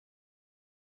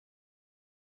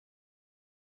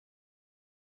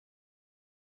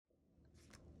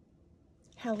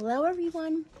Hello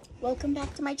everyone, welcome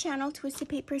back to my channel, Twisted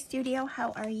Paper Studio.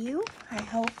 How are you? I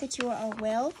hope that you are all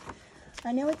well.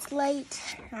 I know it's late.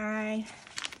 I'm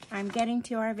getting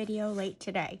to our video late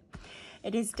today.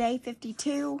 It is day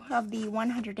 52 of the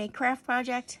 100-day craft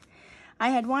project. I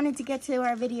had wanted to get to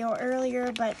our video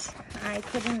earlier, but I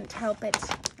couldn't help it.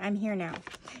 I'm here now.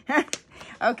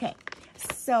 Okay,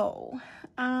 so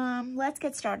let's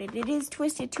get started. It is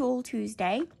Twisted Tool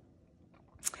Tuesday.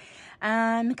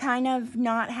 I'm kind of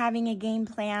not having a game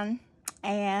plan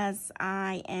as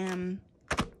I'm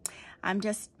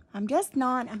just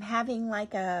not. I'm having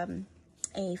like a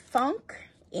funk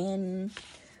in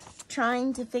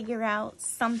trying to figure out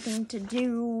something to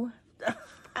do.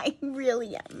 I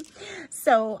really am.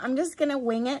 So I'm just gonna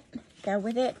wing it, go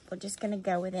with it. We're just gonna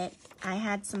go with it. I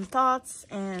had some thoughts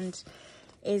and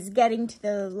is getting to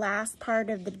the last part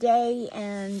of the day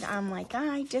and I'm like,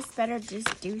 I just better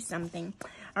just do something.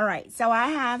 All right, so I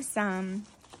have some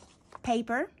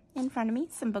paper in front of me,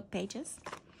 some book pages,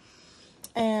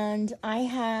 and I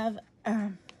have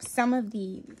some of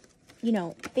the,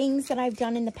 things that I've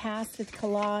done in the past with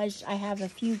collage. I have a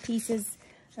few pieces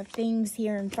of things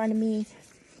here in front of me.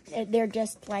 They're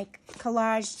just like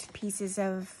collaged pieces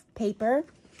of paper.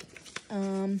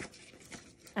 I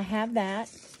have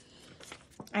that.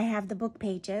 I have the book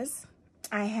pages.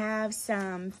 I have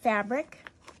some fabric.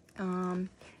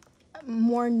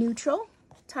 More neutral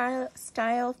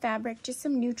style fabric, just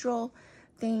some neutral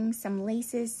things, some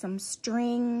laces, some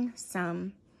string,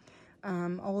 some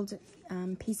old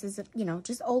pieces of,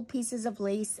 just old pieces of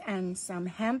lace and some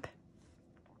hemp.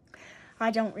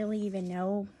 I don't really even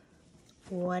know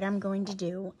what I'm going to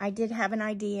do. I did have an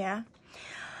idea.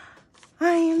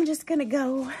 I am just gonna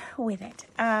go with it.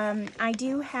 I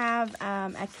do have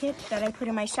a kit that I put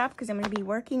in my shop because I'm going to be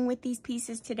working with these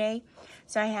pieces today.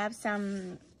 So I have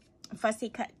some fussy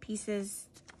cut pieces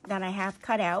that I have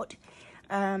cut out.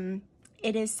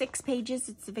 It is 6 pages.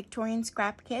 It's a Victorian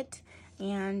scrap kit,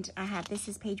 and I have, this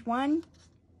is page 1,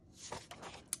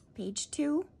 page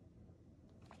 2,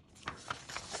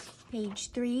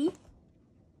 page 3,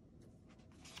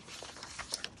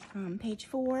 page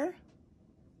 4,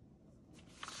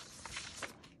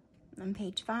 and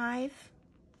page 5,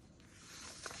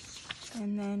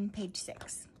 and then page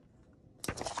 6.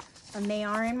 And they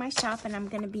are in my shop, and I'm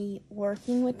going to be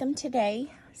working with them today.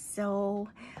 So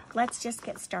let's just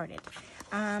get started.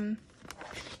 I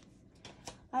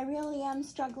really am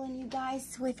struggling, you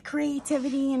guys, with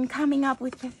creativity and coming up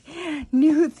with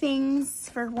new things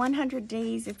for 100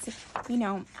 days. It's,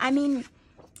 I mean,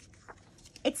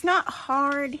 it's not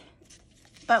hard,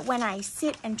 but when I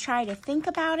sit and try to think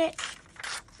about it,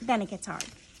 then it gets hard.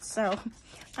 So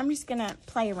I'm just going to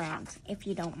play around, if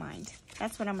you don't mind.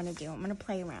 That's what I'm going to do. I'm going to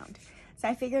play around. So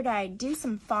I figured I'd do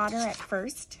some fodder at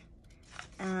first,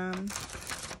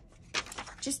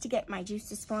 just to get my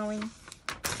juices flowing.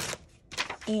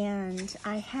 And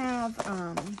I have,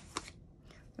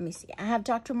 let me see, I have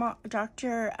Dr.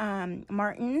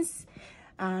 Martin's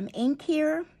ink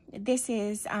here. This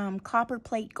is copper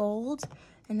plate gold.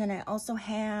 And then I also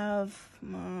have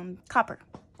copper.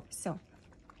 So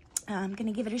I'm going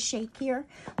to give it a shake here.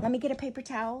 Let me get a paper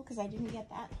towel because I didn't get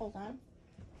that. Hold on.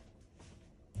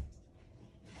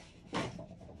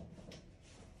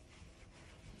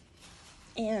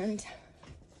 And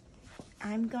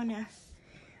I'm going to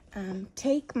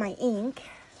take my ink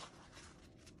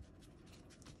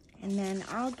and then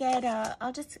I'll get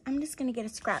I'm just going to get a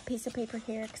scrap piece of paper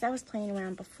here because I was playing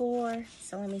around before.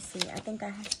 So let me see. I think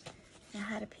I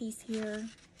had a piece here.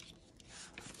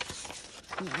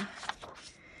 Yeah.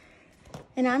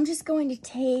 And I'm just going to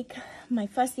take my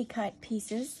fussy cut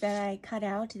pieces that I cut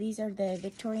out. These are the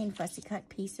Victorian fussy cut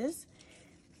pieces.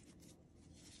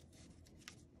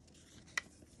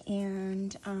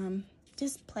 And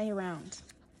just play around.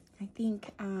 I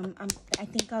think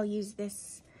I'll use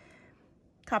this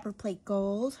copper plate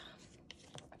gold.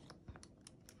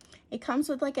 It comes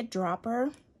with like a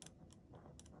dropper.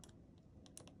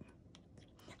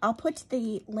 I'll put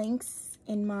the links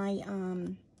in my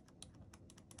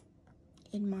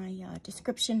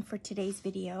description for today's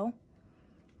video,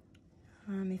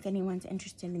 if anyone's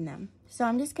interested in them. So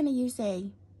I'm just going to use a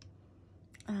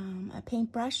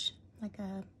paintbrush, like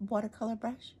a watercolor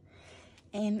brush,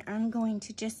 and I'm going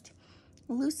to just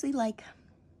loosely like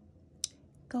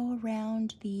go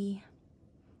around the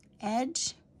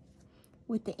edge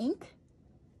with the ink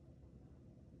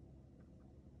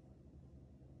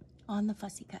on the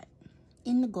fussy cut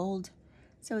in the gold.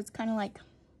 So it's kind of like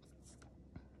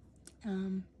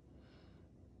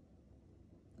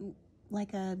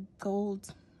a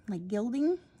gold, like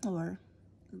gilding or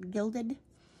gilded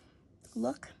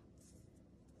look.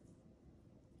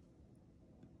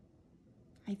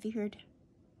 I figured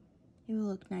it will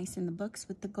look nice in the books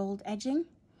with the gold edging.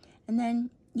 And then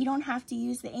you don't have to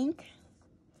use the ink.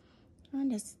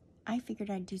 I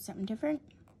figured I'd do something different.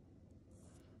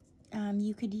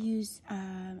 You could use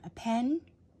a pen.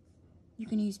 You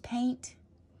can use paint.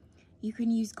 You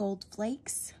can use gold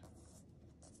flakes.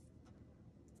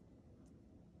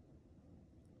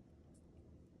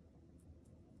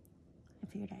 I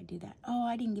figured I'd do that. Oh,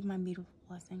 I didn't give my beautiful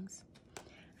blessings.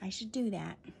 I should do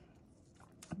that.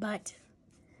 But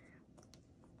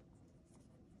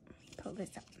let me pull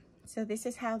this up. So this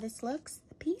is how this looks,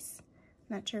 the piece.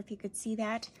 Not sure if you could see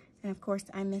that. And of course,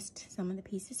 I missed some of the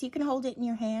pieces. You can hold it in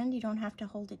your hand. You don't have to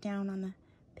hold it down on the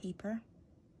paper.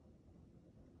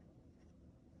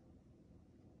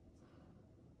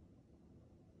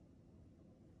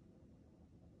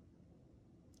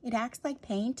 It acts like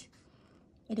paint.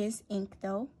 It is ink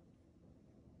though.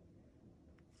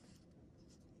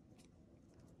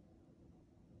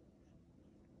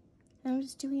 And I'm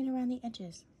just doing it around the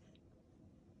edges.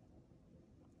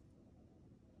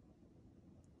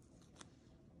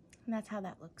 And that's how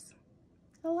that looks.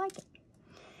 I like it.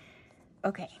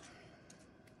 Okay.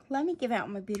 Let me give out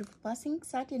my beautiful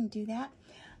blessings. I didn't do that.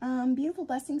 Beautiful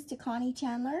blessings to Connie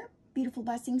Chandler. Beautiful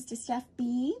blessings to Steph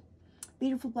B.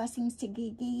 Beautiful blessings to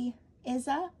Gigi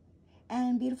Izza.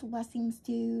 And beautiful blessings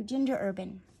to Ginger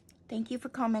Urban. Thank you for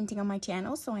commenting on my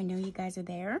channel, so I know you guys are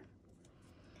there.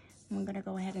 I'm going to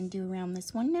go ahead and do around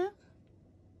this one now.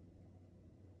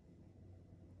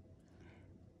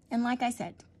 And like I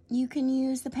said, you can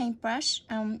use the paintbrush.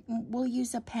 We'll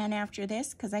use a pen after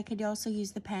this because I could also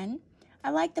use the pen. I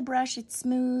like the brush. It's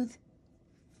smooth.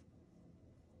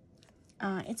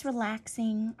 It's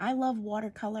relaxing. I love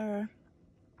watercolor,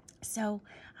 so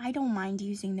I don't mind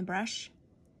using the brush.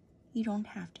 You don't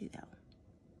have to though.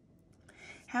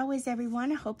 How is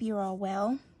everyone? I hope you're all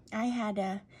well. I had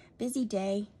a busy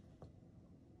day.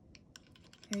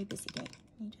 Very busy day.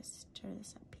 Let me just stir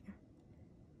this up here.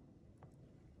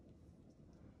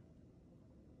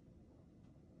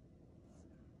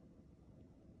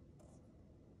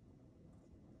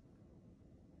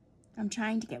 I'm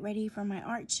trying to get ready for my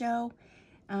art show.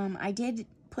 I did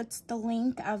put the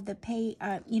link of the page,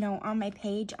 on my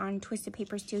page on Twisted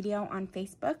Paper Studio on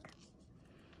Facebook.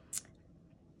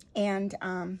 And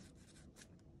I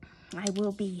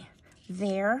will be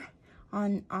there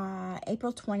on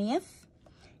April 20th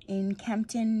in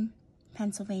Kempton,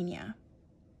 Pennsylvania.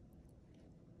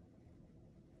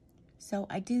 So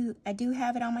I do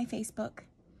have it on my Facebook.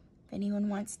 If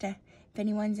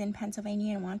anyone's in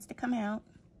Pennsylvania and wants to come out,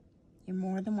 you're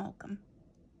more than welcome.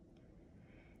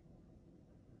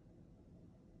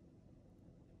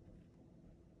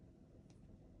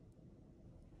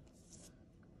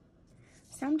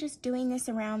 So I'm just doing this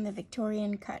around the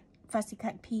Victorian fussy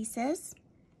cut pieces.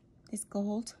 This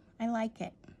gold, I like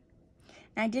it.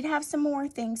 And I did have some more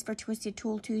things for Twisted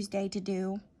Tool Tuesday to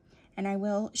do, and I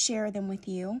will share them with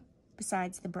you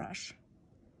besides the brush.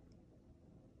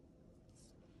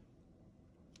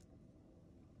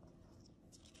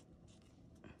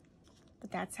 But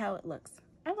that's how it looks.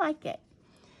 I like it.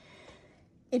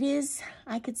 It is,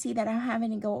 I could see that I'm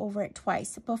having to go over it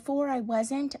twice. Before I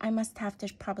wasn't, I must have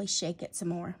to probably shake it some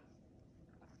more.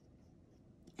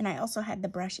 And I also had the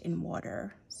brush in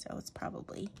water, so it's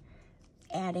probably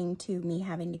adding to me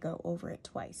having to go over it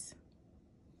twice.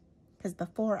 Because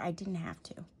before I didn't have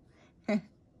to.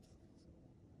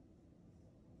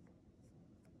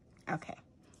 Okay,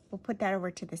 we'll put that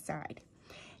over to the side.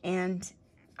 And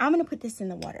I'm gonna put this in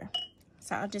the water.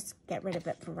 So I'll just get rid of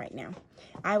it for right now.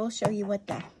 I will show you what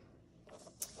the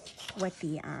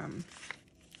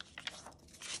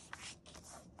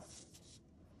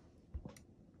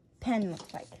pen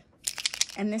looks like.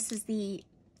 And this is the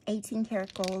 18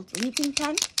 karat gold leafing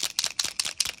pen.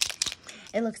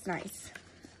 It looks nice.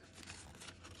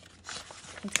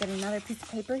 Let's get another piece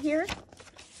of paper here.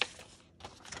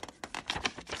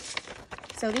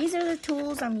 So these are the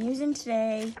tools I'm using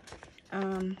today.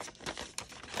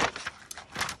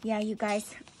 Yeah, you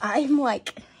guys, I'm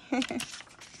like,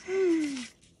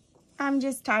 I'm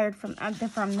just tired from the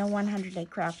 100-day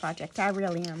craft project. I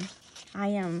really am.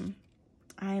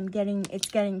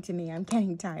 It's getting to me. I'm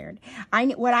getting tired.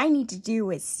 What I need to do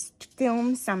is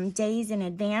film some days in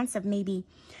advance of maybe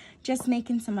just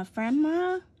making some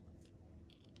ephemera.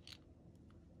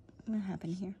 What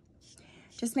happened here?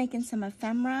 Just making some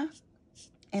ephemera,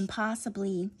 and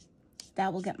possibly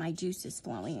that will get my juices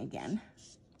flowing again.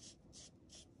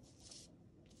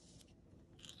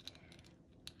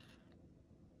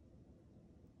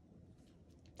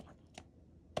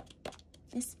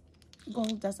 This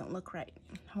gold doesn't look right.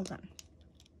 Hold on.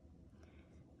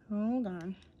 Hold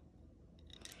on.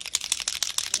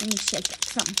 Let me shake it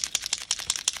some.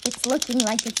 It's looking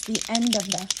like it's the end of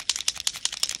the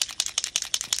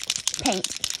paint.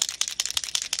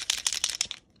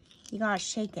 You gotta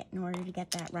shake it in order to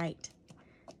get that right.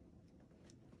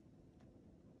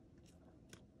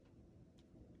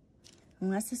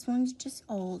 Unless this one's just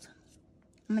old,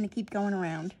 I'm gonna keep going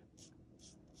around.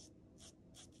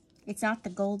 It's not the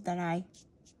gold that I'm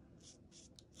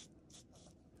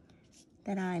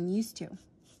used to.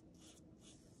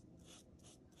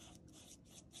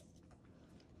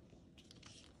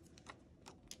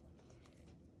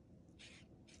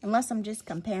 Unless I'm just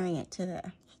comparing it to the,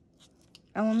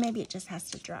 oh, well, maybe it just has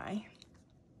to dry.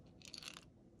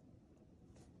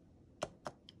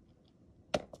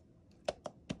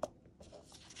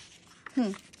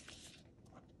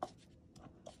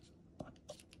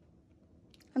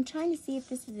 I'm trying to see if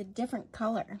this is a different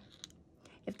color.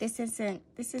 If this isn't,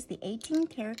 this is the 18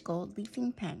 karat gold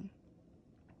leafing pen.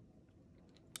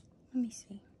 Let me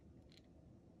see.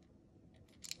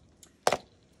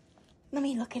 Let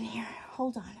me look in here.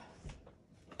 Hold on.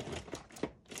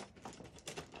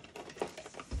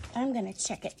 I'm gonna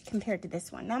check it compared to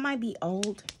this one. That might be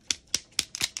old.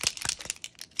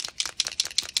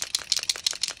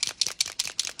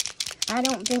 I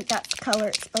don't think that's the color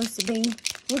it's supposed to be.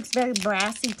 Looks very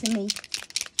brassy to me.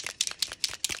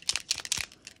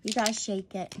 You guys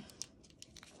shake it.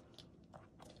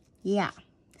 Yeah.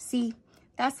 See,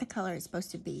 that's the color it's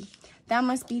supposed to be. That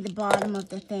must be the bottom of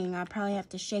the thing. I'll probably have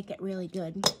to shake it really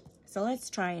good. So let's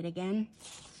try it again.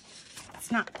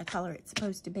 It's not the color it's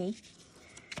supposed to be.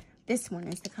 This one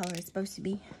is the color it's supposed to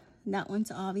be. That one's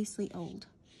obviously old.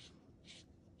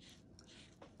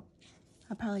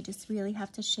 I'll probably just really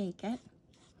have to shake it.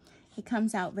 It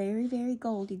comes out very, very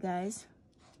gold, you guys.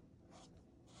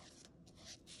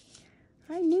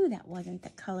 I knew that wasn't the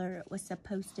color it was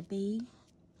supposed to be.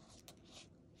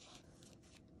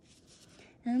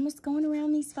 And I'm just going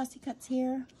around these fussy cuts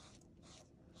here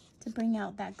to bring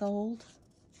out that gold.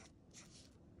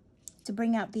 To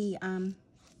bring out the,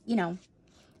 you know,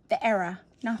 the era,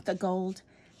 not the gold.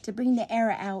 To bring the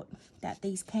era out that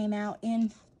these came out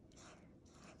in.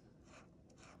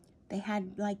 They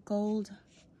had like gold,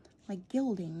 like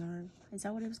gilding, or is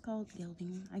that what it was called?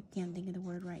 Gilding. I can't think of the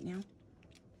word right now.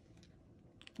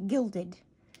 Gilded.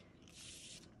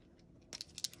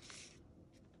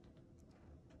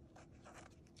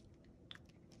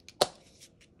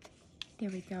 There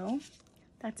we go.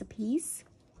 That's a piece.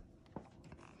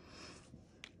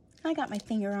 I got my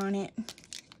finger on it.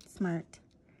 Smart.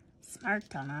 Smart,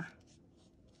 Donna.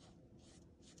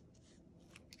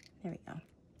 There we go.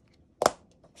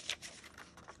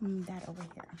 Move that over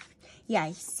here. Yeah,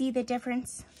 you see the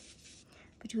difference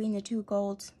between the two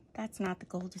golds? That's not the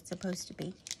gold it's supposed to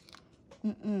be.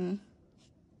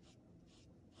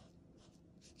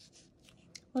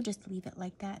 We'll just leave it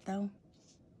like that, though.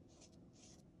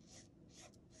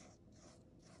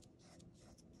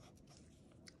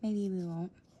 Maybe we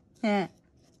won't.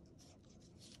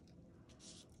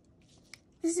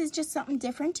 This is just something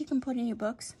different you can put in your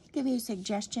books. Give you a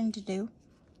suggestion to do.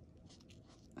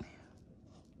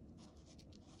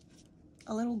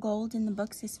 A little gold in the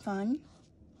books is fun.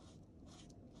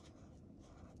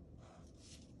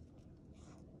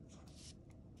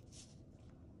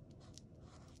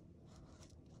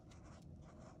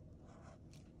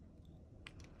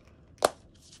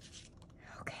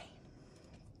 Okay.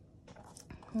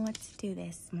 Let's do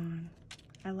this one.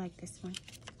 I like this one.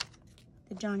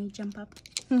 The Johnny jump up.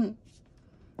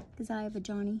 Because I have a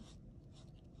Johnny.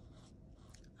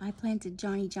 I planted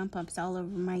Johnny jump ups all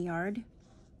over my yard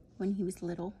when he was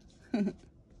little. And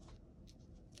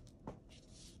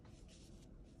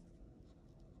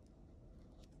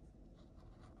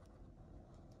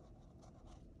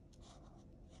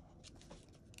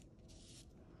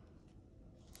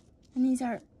these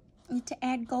are to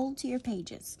add gold to your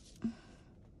pages.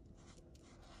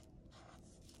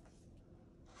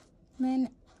 Then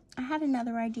I had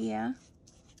another idea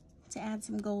to add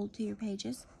some gold to your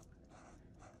pages.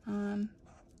 I'm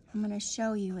going to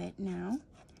show you it now.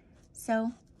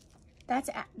 So that's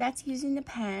using the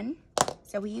pen.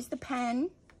 So we use the pen,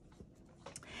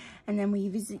 and then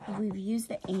we've used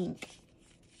the ink.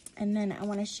 And then I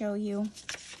want to show you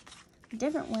a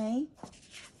different way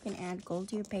you can add gold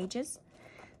to your pages.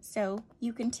 So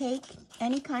you can take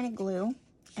any kind of glue,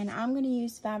 and I'm going to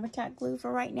use Fabri-Tac glue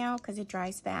for right now because it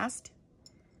dries fast.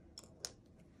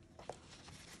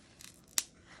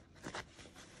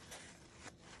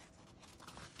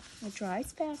 It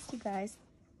dries fast, you guys.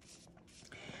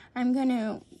 I'm going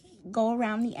to go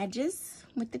around the edges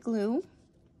with the glue.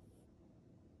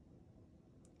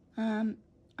 I'm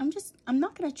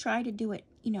not going to try to do it,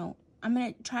 you know, I'm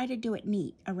gonna try to do it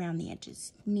neat around the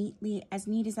edges, neatly, as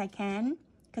neat as I can,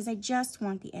 because I just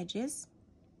want the edges.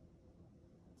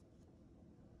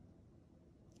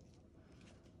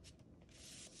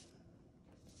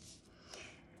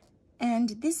 And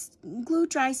this glue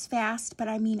dries fast, but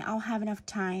I mean, I'll have enough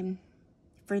time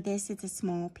for this. It's a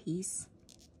small piece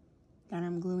that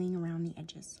I'm gluing around the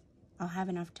edges. I'll have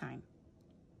enough time.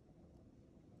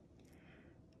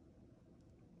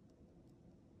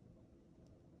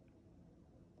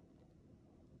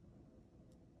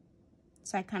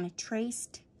 So I kind of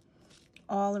traced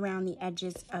all around the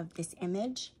edges of this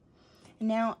image. And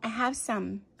now I have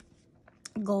some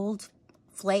gold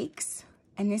flakes,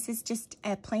 and this is just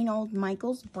a plain old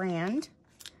Michael's brand.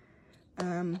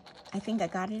 I think I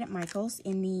got it at Michael's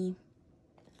in the,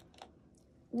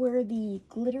 where the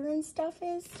glitter and stuff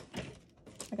is.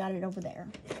 I got it over there.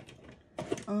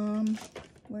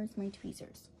 Where's my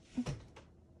tweezers?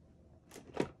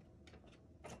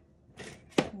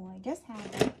 Oh, I just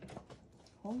have them.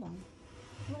 Hold on.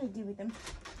 What do I do with them?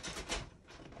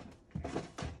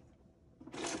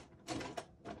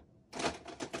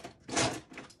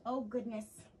 Oh, goodness.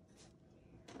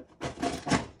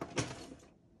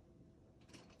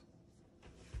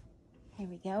 Here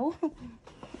we go.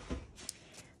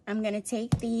 I'm going to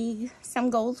take some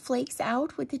gold flakes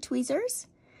out with the tweezers,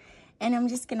 and I'm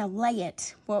just going to lay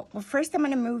it. Well, first I'm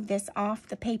going to move this off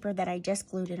the paper that I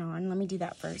just glued it on. Let me do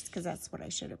that first, because that's what I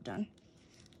should have done.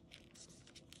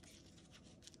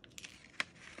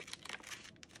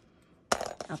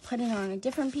 I'll put it on a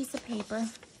different piece of paper.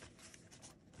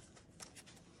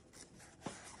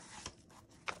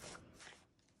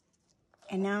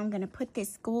 And now I'm going to put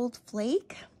this gold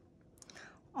flake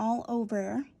all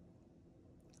over.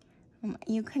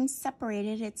 You can separate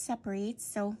it, it separates.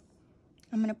 So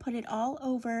I'm going to put it all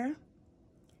over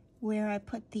where I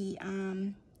put the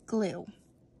glue.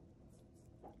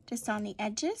 Just on the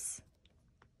edges.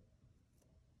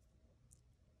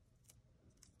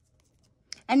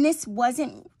 And this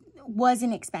wasn't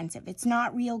expensive. It's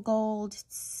not real gold.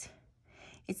 It's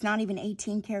not even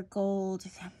 18 karat gold.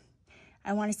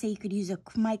 I want to say you could use a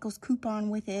Michael's coupon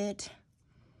with it.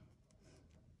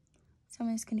 So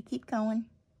I'm just going to keep going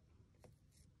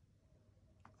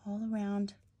all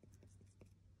around,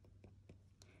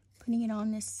 putting it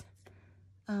on this,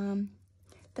 the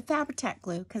Fabri-Tac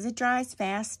glue, because it dries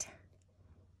fast.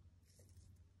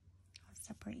 I'll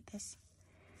separate this.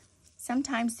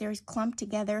 Sometimes there's clumped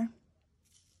together.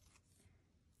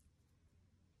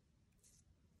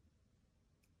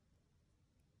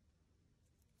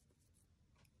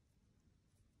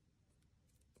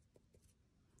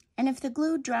 And if the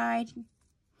glue dried,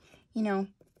 you know,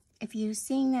 if you're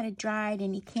seeing that it dried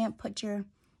and you can't put your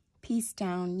piece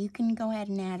down, you can go ahead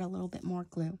and add a little bit more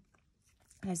glue.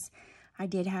 Because I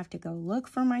did have to go look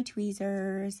for my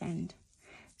tweezers and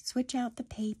switch out the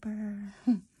paper.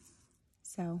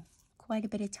 So quite a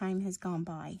bit of time has gone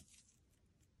by.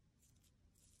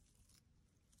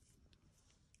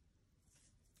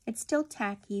 It's still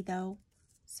tacky though,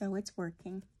 so it's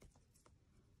working.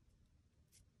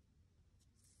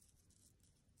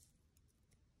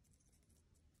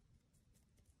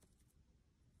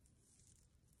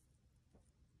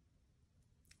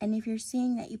 And if you're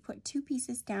seeing that you put two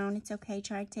pieces down, it's okay.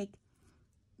 Try to take,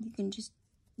 you can just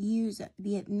use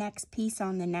the next piece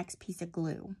on the next piece of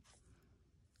glue.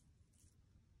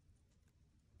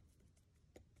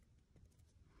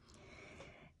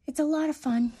 It's a lot of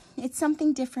fun. It's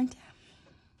something different.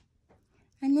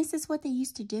 And this is what they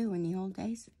used to do in the old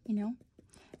days, you know.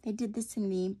 They did this in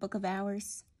the Book of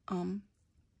Hours,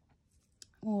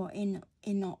 or in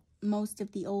most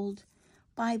of the old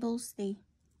Bibles. They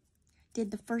did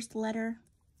the first letter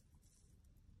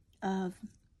of,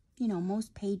 you know,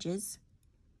 most pages.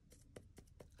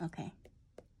 Okay.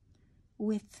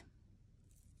 With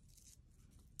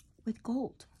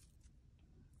gold.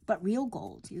 But real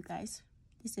gold, you guys.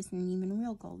 This isn't even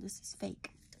real gold. This is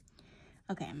fake.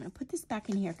 Okay, I'm going to put this back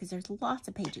in here because there's lots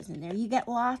of pages in there. You get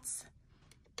lots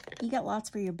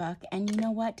for your buck. And you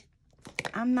know what?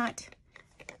 I'm not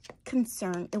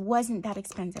concerned. It wasn't that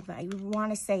expensive. I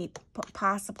want to say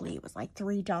possibly it was like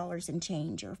 $3 and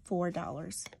change or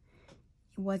 $4. It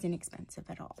wasn't expensive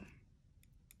at all.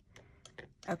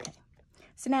 Okay,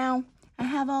 so now I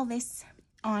have all this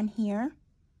on here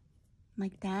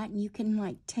like that, and you can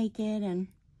like take it and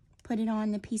put it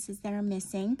on the pieces that are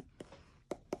missing.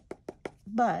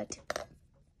 But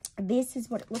this is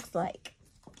what it looks like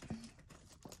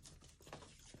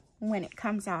when it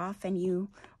comes off and you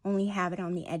only have it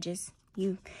on the edges.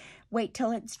 You wait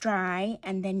till it's dry,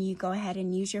 and then you go ahead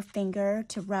and use your finger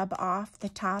to rub off the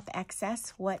top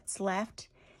excess, what's left,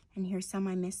 And here's some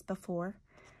I missed before.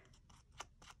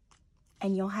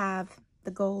 And you'll have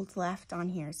the gold left on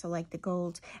here. So like the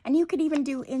gold. And you could even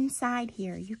do inside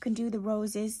here. You can do the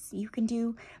roses. You can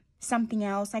do something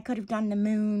else. I could have done the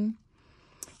moon.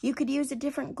 You could use a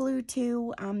different glue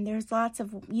too. There's lots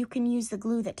of, you can use the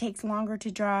glue that takes longer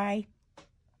to dry.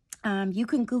 You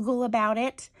can Google about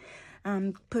it.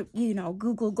 Put, you know,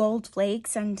 Google gold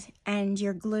flakes and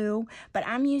your glue. But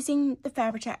I'm using the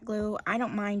Fabri-Tac glue. I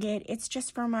don't mind it. It's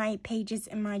just for my pages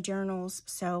in my journals.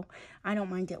 So I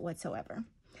don't mind it whatsoever.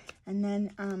 And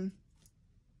then,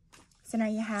 so now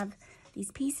you have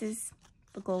these pieces,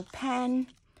 the gold pen,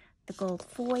 the gold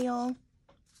foil,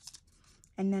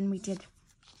 and then we did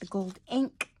the gold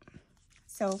ink.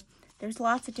 So there's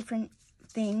lots of different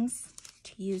things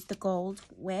to use the gold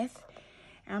with.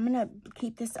 I'm going to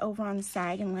keep this over on the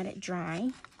side and let it dry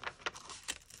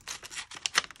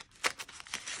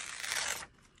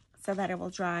so that it will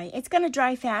dry. It's going to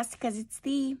dry fast because it's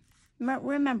the,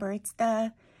 remember, it's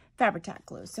the Fabri-Tac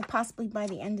glue. So possibly by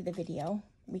the end of the video,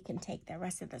 we can take the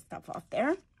rest of the stuff off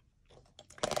there.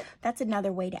 That's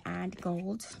another way to add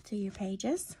gold to your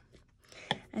pages.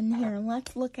 And here,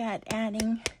 let's look at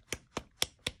adding,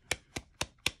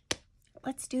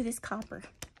 let's do this copper.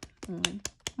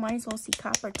 Might as well see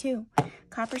copper too.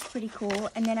 Copper's pretty cool.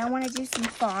 And then I want to do some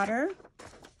fodder.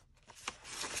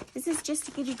 This is just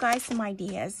to give you guys some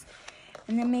ideas.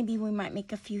 And then maybe we might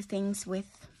make a few things with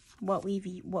what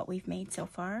we've made so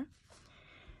far.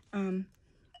 I'm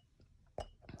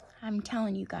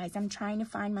telling you guys, I'm trying to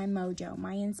find my mojo,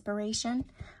 my inspiration.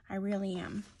 I really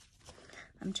am.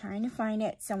 I'm trying to find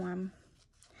it, so I'm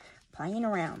playing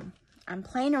around. I'm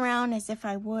playing around as if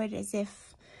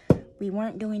we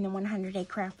weren't doing the 100-day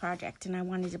craft project and I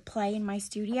wanted to play in my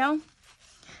studio.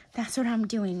 That's what I'm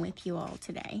doing with you all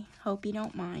today. Hope you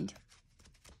don't mind.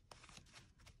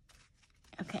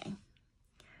 Okay,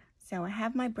 so I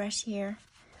have my brush here.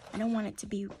 I don't want it to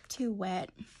be too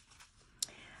wet.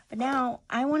 But now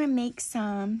I want to make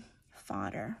some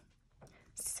fodder.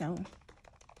 So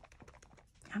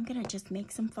I'm going to just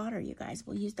make some fodder, you guys.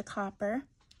 We'll use the copper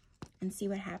and see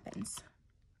what happens.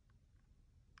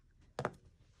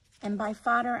 And by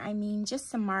fodder, I mean just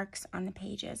some marks on the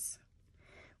pages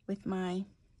with my,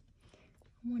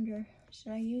 I wonder,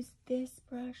 should I use this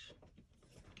brush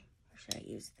or should I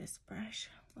use this brush?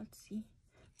 Let's see.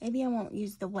 Maybe I won't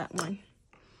use the wet one.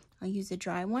 I'll use a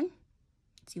dry one.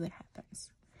 See what happens.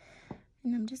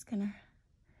 And I'm just gonna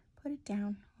put it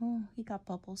down. Oh, he got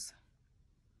bubbles.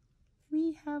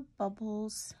 We have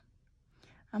bubbles.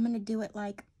 I'm gonna do it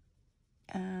like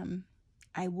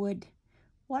I would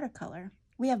watercolor.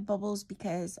 We have bubbles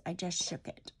because I just shook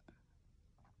it.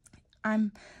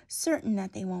 I'm certain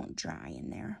that they won't dry in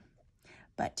there.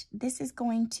 But this is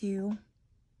going to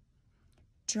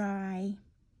dry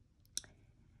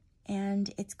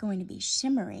and it's going to be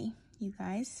shimmery, you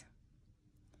guys.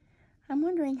 I'm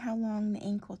wondering how long the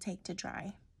ink will take to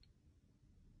dry.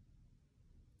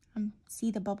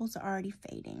 See, the bubbles are already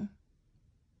fading.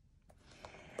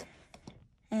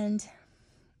 And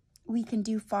we can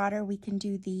do fodder. We can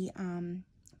do the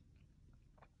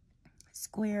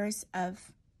squares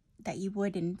of that you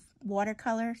would in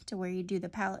watercolor, to where you do the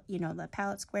palette, you know, the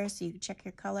palette squares, so you can check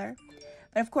your color.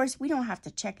 But of course, we don't have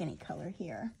to check any color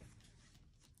here.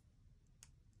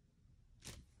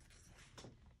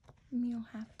 You don't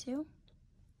have to.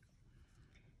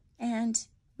 And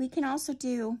we can also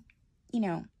do, you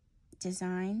know,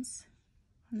 designs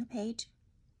on the page.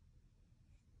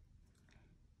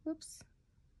 Whoops.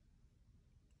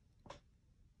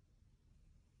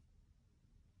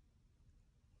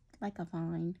 Like a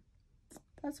vine.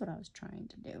 That's what I was trying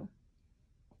to do.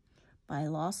 But I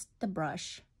lost the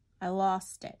brush. I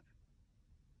lost it.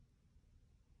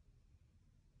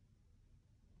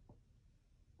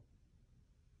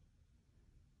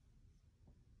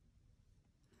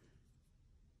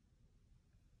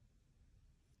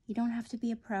 You don't have to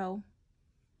be a pro.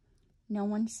 No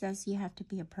one says you have to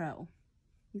be a pro.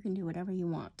 You can do whatever you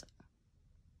want.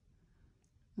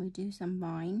 We do some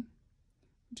vine.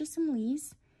 Just some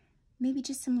leaves. Maybe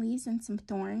just some leaves and some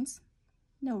thorns.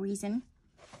 No reason.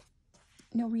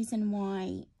 No reason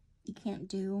why you can't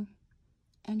do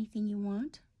anything you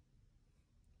want.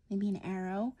 Maybe an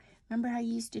arrow. Remember how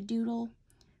you used to doodle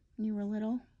when you were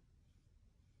little?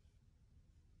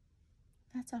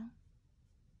 That's all.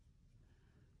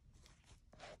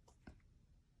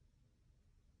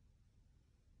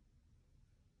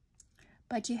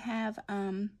 But you have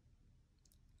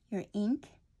your ink.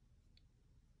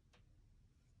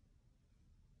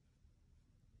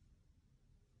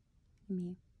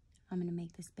 I'm going to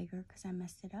make this bigger because I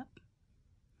messed it up.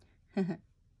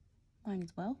 Might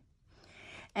as well.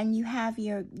 And you have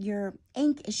your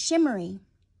ink is shimmery.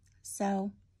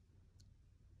 So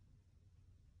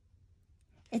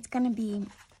it's going to be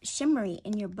shimmery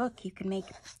in your book. You can make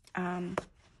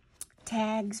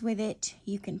tags with it.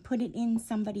 You can put it in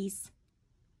somebody's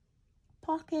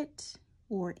pocket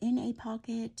or in a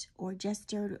pocket, or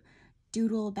just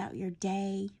doodle about your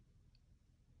day.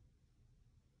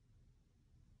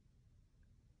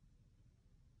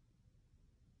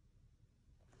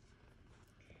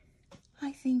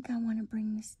 I think I want to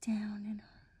bring this down in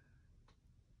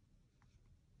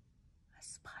a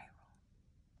spiral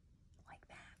like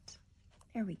that.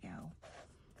 There we go.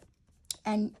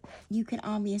 And you can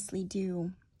obviously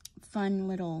do fun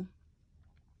little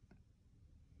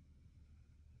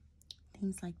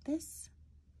things like this.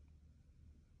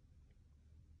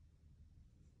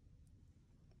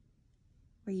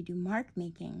 Where you do mark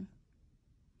making.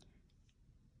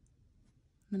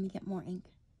 Let me get more ink.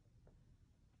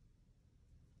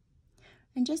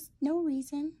 And just no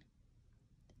reason.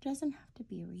 There doesn't have to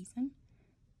be a reason.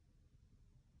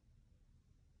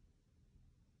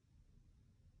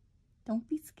 Don't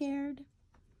be scared.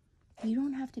 You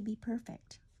don't have to be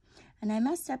perfect. And I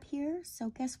messed up here, so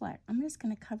guess what? I'm just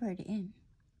going to cover it in.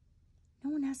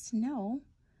 No one has to know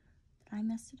that I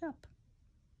messed it up.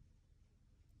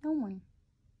 No one.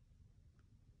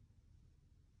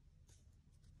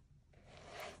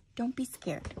 Don't be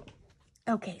scared.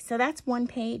 Okay, so that's one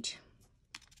page.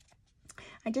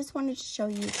 I just wanted to show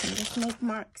you can just make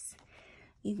marks.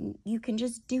 You can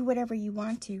just do whatever you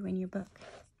want to in your book.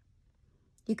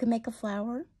 You can make a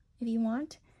flower if you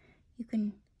want. You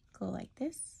can go like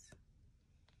this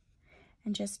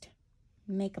and just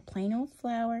make a plain old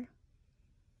flower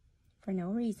for no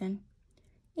reason,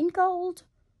 in gold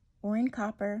or in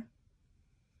copper,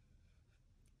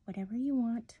 whatever you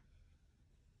want,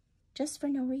 just for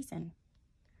no reason.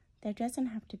 There doesn't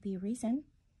have to be a reason.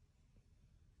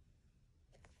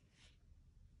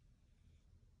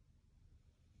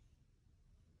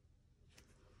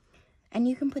 And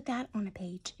you can put that on a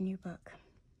page in your book.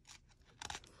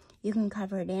 You can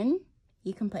cover it in.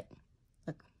 You can put,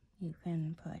 look, you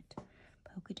can put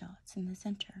polka dots in the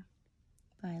center.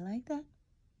 I like that.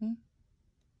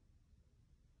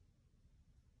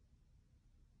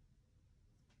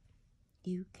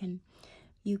 You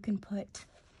can put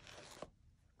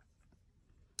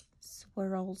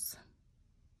swirls.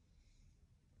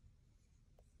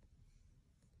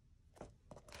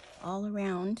 All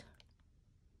around.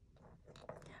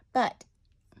 But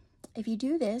if you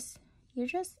do this, you're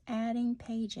just adding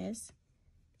pages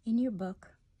in your book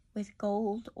with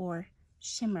gold or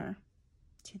shimmer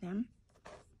to them.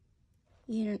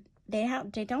 They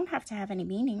don't have to have any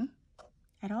meaning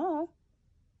at all.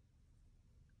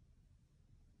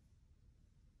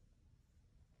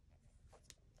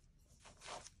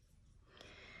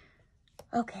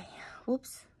 Okay,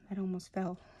 whoops, that almost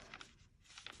fell.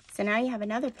 So now you have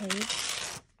another page,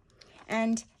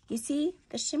 and you see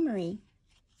the shimmery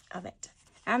of it.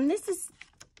 This is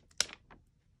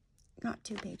not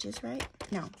 2 pages, right?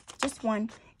 No, just one.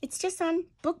 It's just on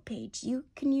book page. You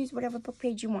can use whatever book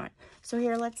page you want. So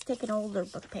here, let's take an older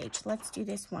book page. Let's do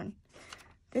this one.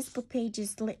 This book page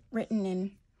is written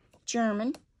in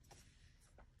German.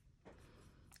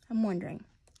 I'm wondering,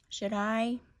 should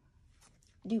I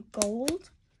do gold?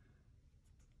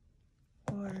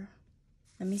 Or,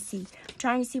 let me see. I'm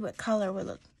trying to see what color will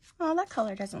look. Oh, that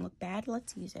color doesn't look bad.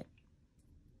 Let's use it.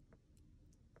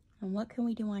 And what can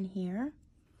we do on here?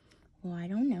 Well, I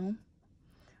don't know.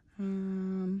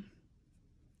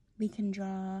 We can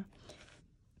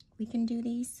do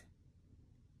these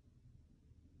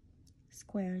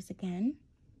squares again.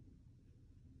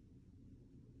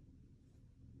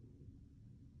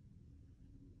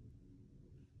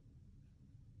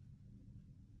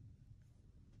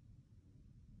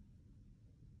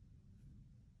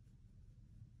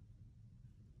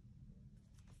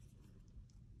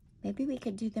 Maybe we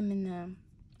could do them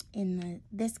in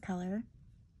this color,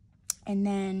 and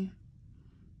then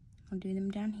I'll do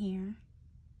them down here.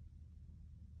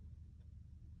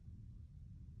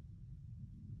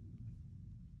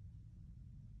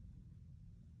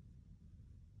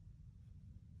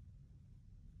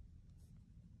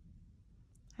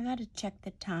 I gotta check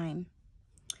the time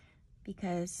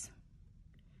because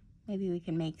maybe we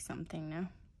can make something now.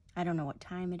 I don't know what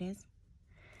time it is.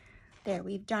 There,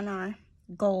 we've done our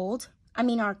gold. I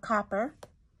mean our copper.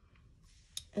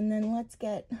 And then let's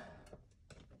get,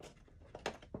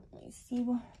 let me see if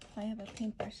I have a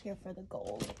paintbrush here for the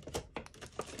gold.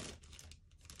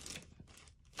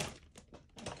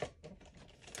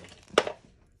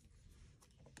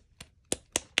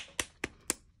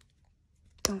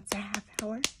 Oh, it's a half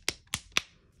hour.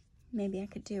 maybe I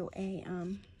could do a,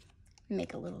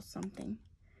 make a little something,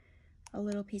 a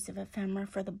little piece of ephemera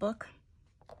for the book.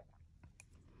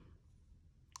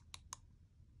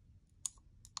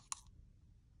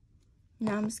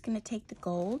 Now I'm just going to take the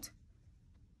gold.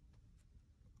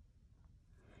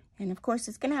 And of course,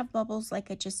 it's going to have bubbles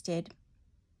like I just did.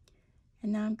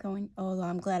 And now I'm going, oh,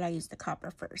 I'm glad I used the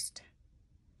copper first.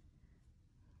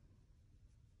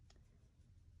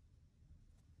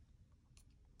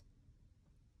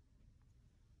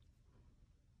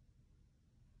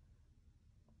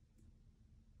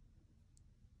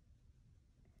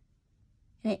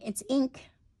 And it's ink.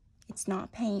 It's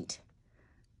not paint.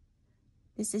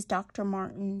 This is Dr.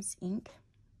 Martin's ink.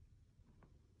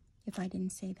 If I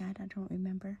didn't say that, I don't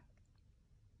remember.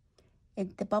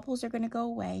 The bubbles are going to go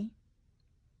away.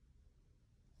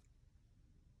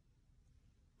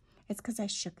 It's because I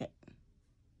shook it.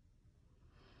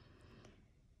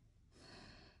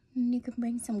 And you can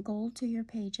bring some gold to your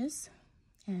pages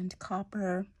and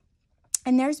copper.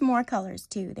 And there's more colors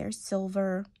too. There's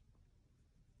silver.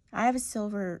 I have a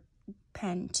silver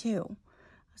pen too.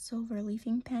 A silver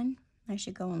leafing pen. I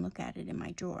should go and look at it in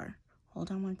my drawer.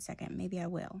 Hold on one second. Maybe I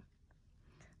will.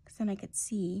 Because then I could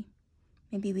see.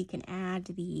 Maybe we can add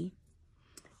the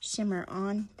shimmer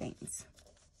on things.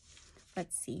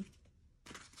 Let's see.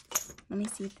 Let me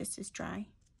see if this is dry.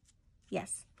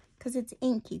 Yes, because it's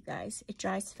ink, you guys. It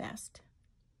dries fast.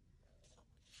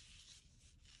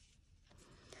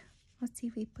 Let's see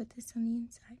if we put this on the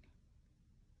inside.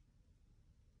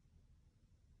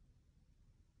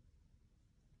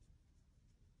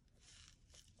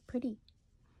 Pretty.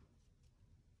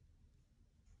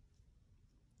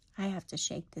 I have to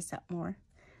shake this up more.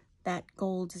 That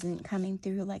gold isn't coming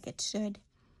through like it should.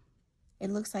 It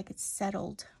looks like it's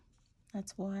settled.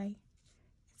 That's why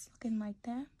it's looking like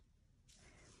that.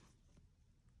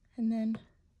 And then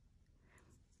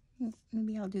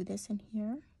maybe I'll do this in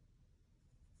here.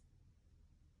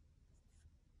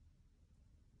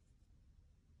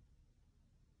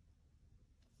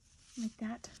 Like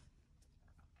that.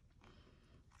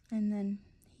 And then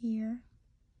here.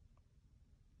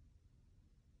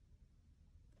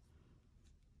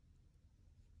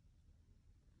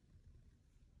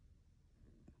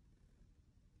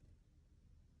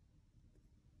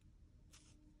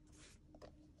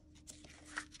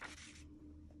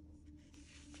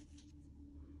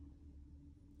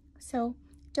 So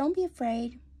don't be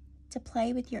afraid to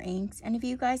play with your inks. And if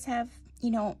you guys have,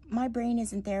 you know, my brain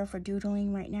isn't there for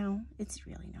doodling right now. It's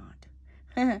really not.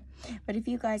 But if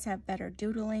you guys have better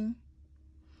doodling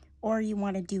or you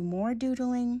want to do more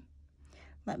doodling,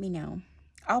 let me know.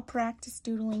 I'll practice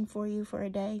doodling for you for a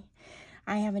day.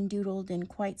 I haven't doodled in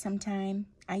quite some time.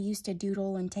 I used to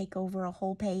doodle and take over a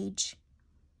whole page.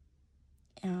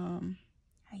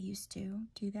 I used to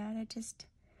do that.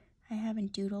 I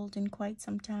haven't doodled in quite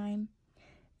some time.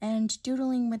 And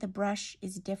doodling with a brush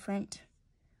is different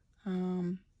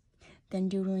than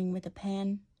doodling with a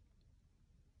pen.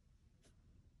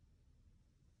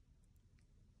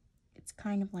 It's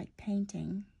kind of like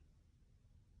painting.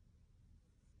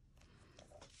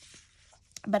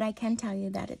 But I can tell you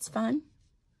that it's fun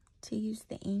to use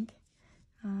the ink.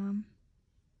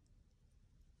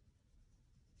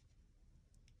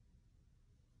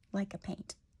 Like a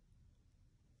paint.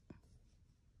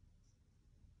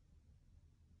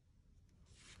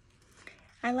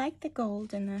 I like the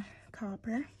gold and the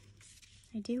copper.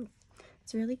 I do.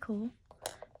 It's really cool.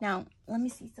 Now, let me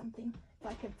see something. If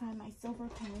I can find my silver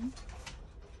pen.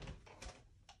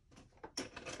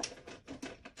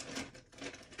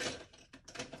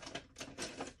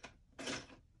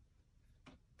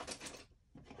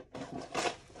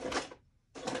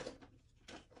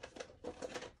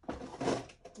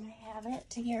 I have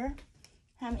it here.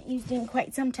 Haven't used it in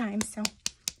quite some time, so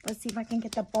let's see if I can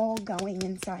get the ball going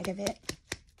inside of it.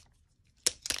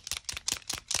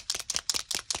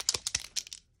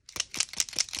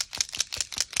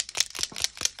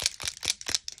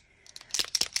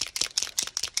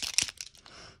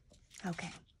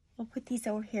 Okay, we'll put these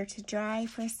over here to dry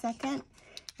for a second,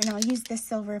 and I'll use the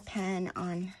silver pen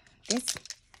on this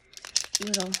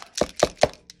little.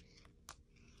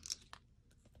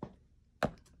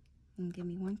 And give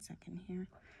me 1 second here.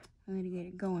 I'm going to get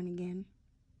it going again.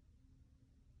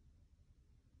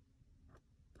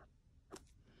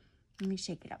 Let me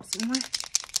shake it up some more.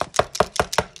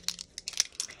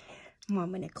 Well, I'm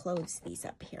going to close these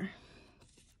up here.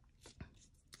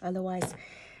 Otherwise,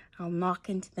 I'll knock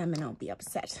into them and I'll be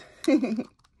upset.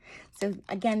 So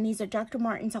again, these are Dr.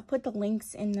 Martin's. I'll put the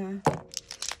links in the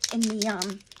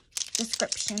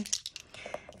description.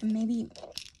 And maybe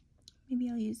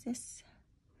I'll use this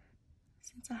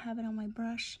since I have it on my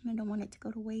brush and I don't want it to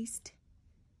go to waste.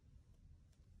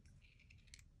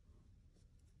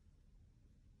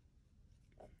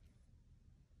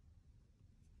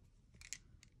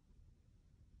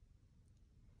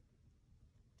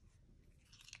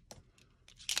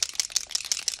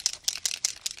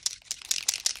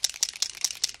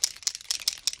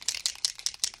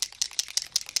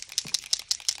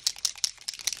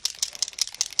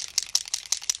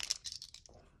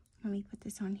 Let me put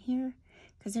this on here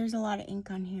because there's a lot of ink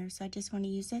on here, so I just want to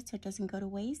use it so it doesn't go to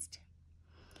waste.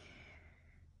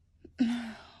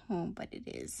 Oh, but it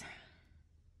is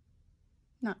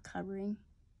not covering.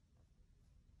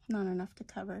 Not enough to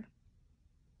cover.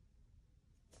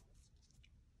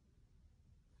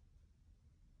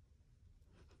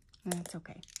 That's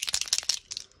okay.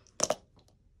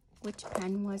 Which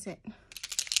pen was it?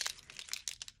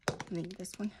 I think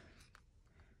this one.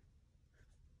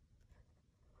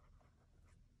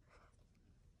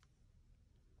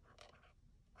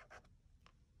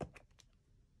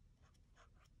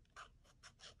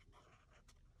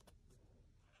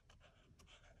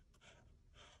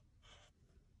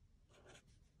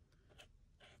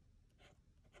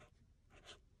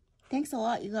 Thanks a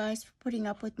lot, you guys, for putting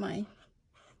up with my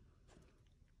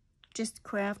just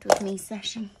craft with me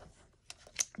session.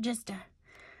 Just a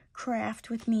craft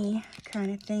with me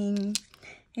kind of thing.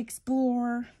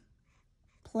 Explore,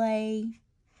 play,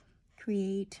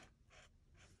 create.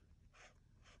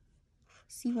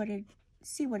 See what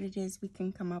it is we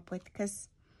can come up with, because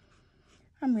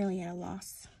I'm really at a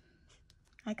loss.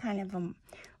 I kind of am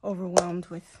overwhelmed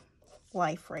with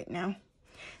life right now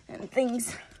and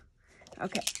things.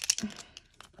 Okay.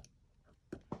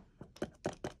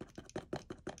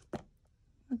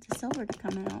 Want the silver to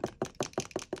come out.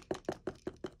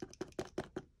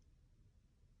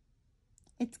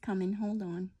 It's coming, hold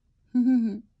on.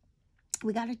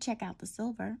 We got to check out the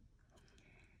silver.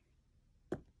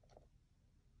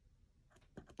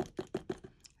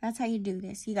 That's how you do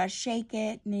this. You got to shake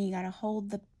it, and then you got to hold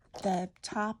the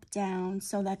top down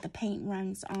so that the paint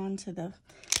runs onto the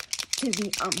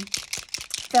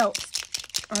felt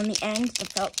on the end, the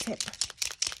felt tip.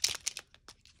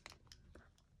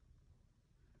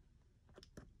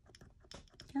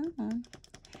 Come on.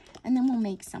 And then we'll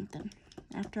make something.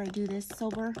 After I do this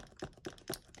silver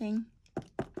thing,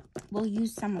 we'll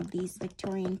use some of these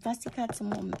Victorian fussy cuts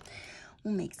and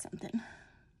we'll make something.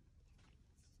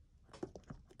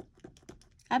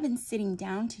 I've been sitting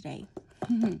down today.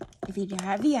 If you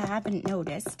haven't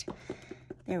noticed.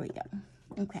 There we go.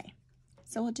 Okay.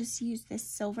 So we'll just use this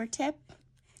silver tip.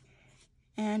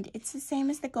 And it's the same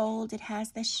as the gold. It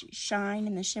has the shine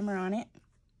and the shimmer on it.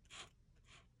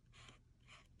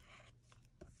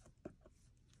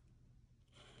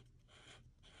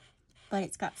 But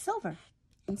it's got silver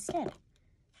instead.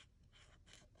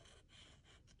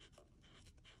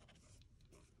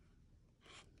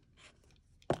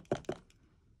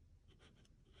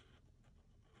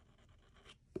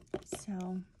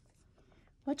 So,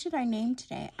 what should I name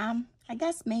today? I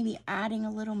guess maybe adding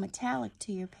a little metallic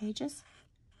to your pages.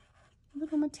 A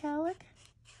little metallic.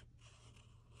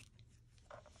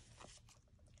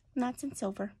 And that's in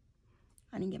silver.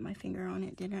 I didn't get my finger on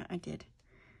it, did I? I did.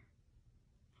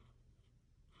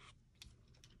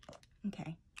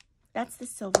 Okay, that's the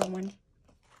silver one.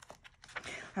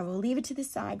 I will leave it to the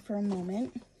side for a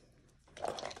moment.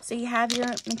 So you have your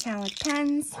metallic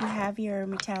pens, you have your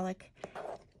metallic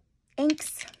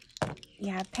inks,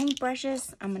 you have paint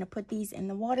brushes. I'm going to put these in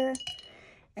the water.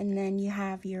 And then you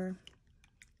have your,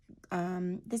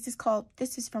 this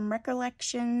is from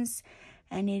Recollections,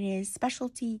 and it is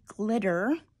specialty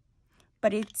glitter,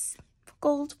 but it's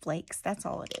gold flakes. That's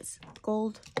all it is.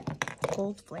 Gold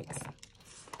flakes.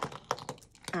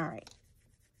 All right.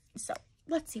 So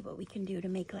let's see what we can do to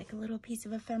make like a little piece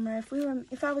of ephemera.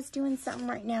 If I was doing something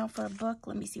right now for a book,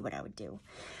 let me see what I would do.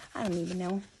 I don't even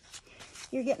know.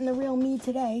 You're getting the real me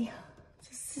today.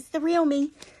 This is the real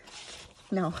me.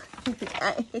 No,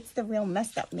 it's the real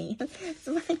messed up me. It's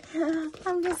like,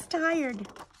 I'm just tired.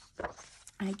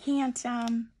 I can't,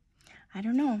 I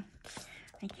don't know.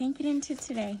 I can't get into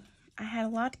today. I had a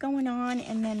lot going on,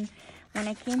 and then when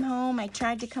I came home, I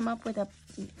tried to come up with a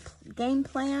game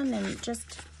plan, and it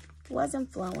just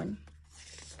wasn't flowing.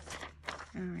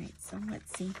 All right, so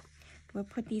let's see. We'll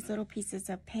put these little pieces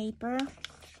of paper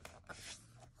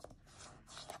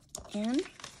in.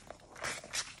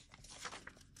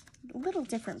 Little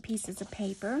different pieces of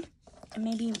paper, and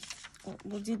maybe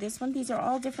we'll do this one. These are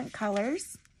all different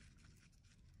colors.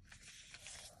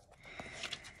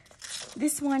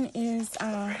 This one is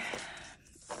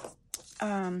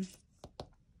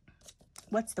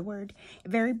what's the word?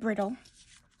 Very brittle.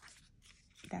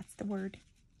 That's the word.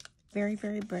 Very,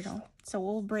 very brittle. So it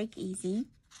will break easy.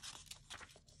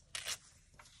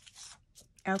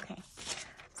 Okay.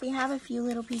 So you have a few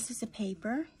little pieces of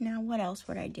paper. Now what else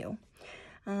would I do?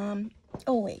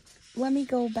 Oh wait, let me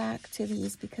go back to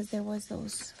these because there was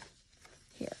those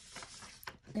here.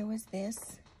 There was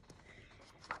this.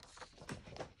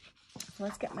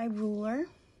 Let's get my ruler.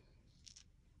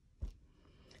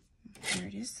 There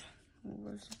it is.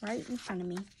 Ruler's right in front of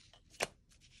me.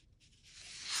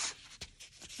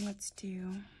 Let's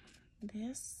do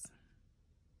this.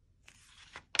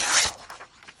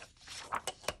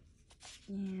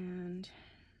 And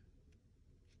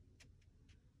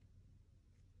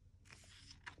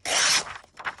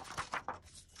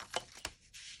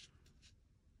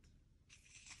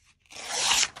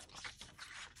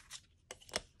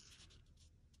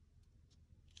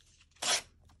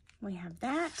we have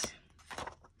that.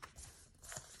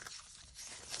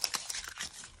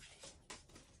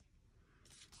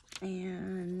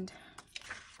 And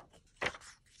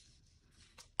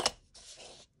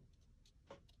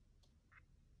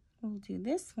we'll do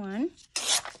this one.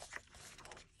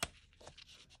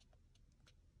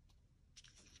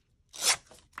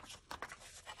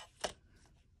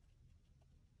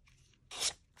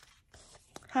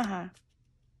 Haha.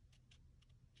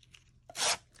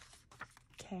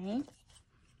 Okay.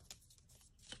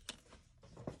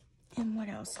 And what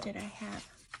else did I have?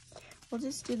 We'll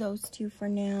just do those two for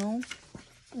now.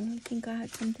 I think I had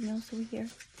something else over here.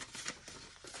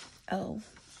 Oh.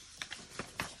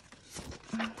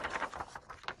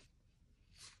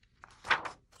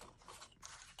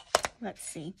 Let's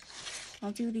see.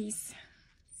 I'll do these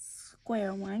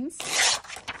square ones.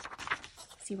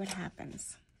 See what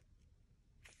happens.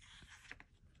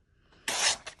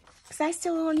 Because I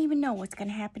still don't even know what's going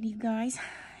to happen to you guys.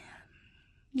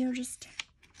 You're just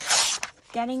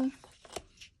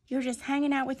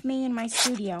hanging out with me in my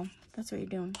studio. That's what you're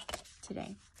doing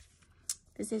today.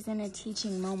 This isn't a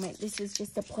teaching moment. This is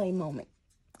just a play moment.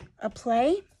 A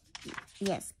play?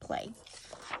 Yes, play.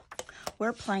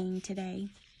 We're playing today.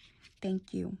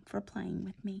 Thank you for playing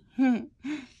with me.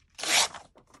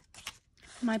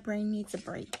 My brain needs a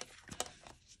break.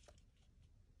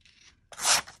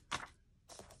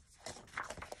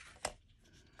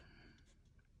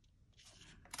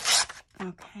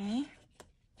 Okay.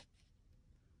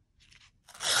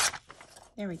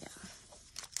 There we go.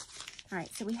 All right,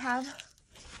 so we have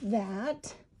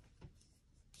that.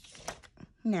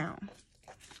 Now,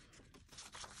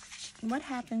 what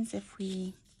happens if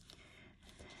we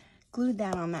glue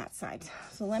that on that side?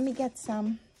 So let me get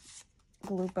some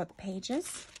glue book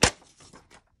pages.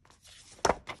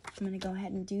 I'm going to go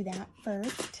ahead and do that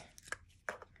first.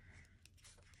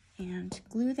 And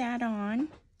glue that on.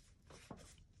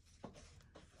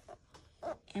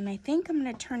 And I think I'm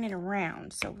going to turn it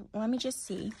around. So let me just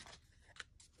see.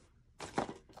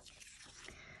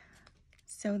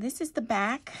 So this is the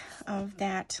back of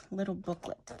that little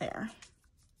booklet there.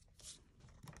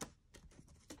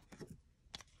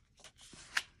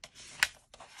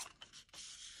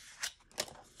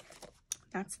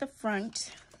 That's the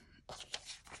front.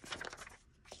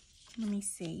 Let me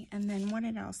see. And then what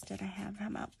else did I have? How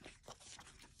about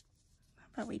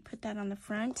we put that on the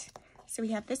front? So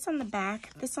we have this on the back,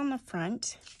 this on the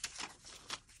front.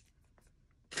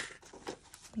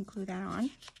 And glue that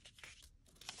on.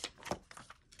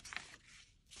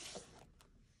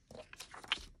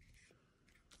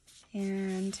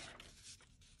 And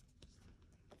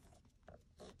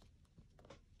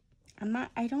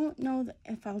I don't know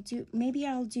if I'll do, maybe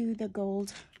I'll do the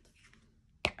gold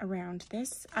around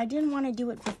this. I didn't want to do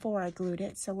it before I glued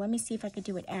it, so let me see if I could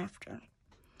do it after.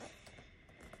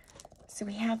 So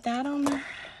we have that on the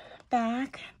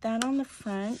back, that on the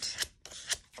front.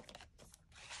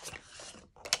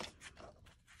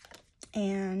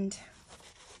 And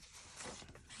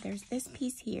there's this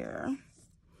piece here.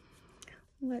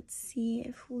 Let's see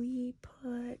if we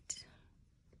put,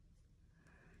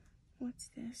 what's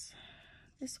this?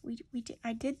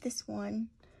 I did this one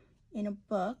in a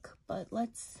book, but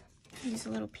let's use a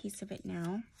little piece of it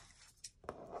now.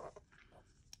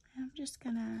 I'm just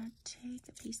gonna take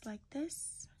a piece like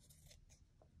this,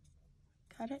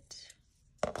 cut it,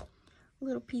 a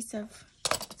little piece of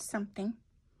something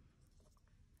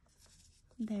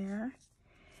there,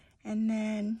 and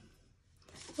then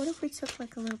what if we took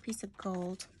like a little piece of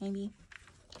gold, maybe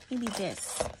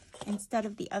this, instead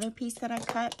of the other piece that I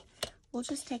cut, we'll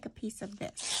just take a piece of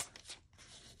this,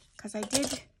 because I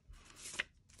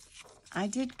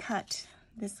did cut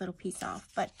this little piece off,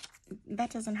 but that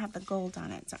doesn't have the gold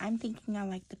on it, so I'm thinking I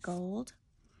like the gold.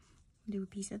 Do a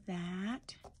piece of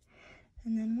that.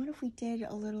 And then what if we did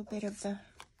a little bit of the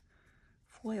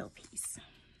foil piece?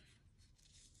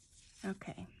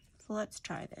 Okay, so let's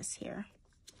try this here.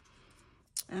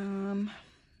 So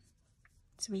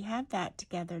we have that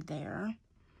together there.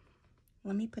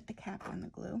 Let me put the cap on the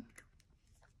glue.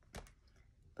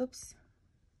 Oops,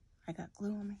 I got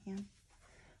glue on my hand.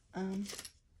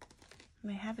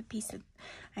 I have a piece of,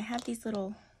 I have these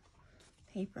little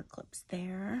paper clips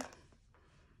there.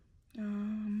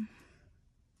 How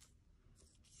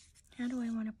do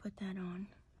I want to put that on?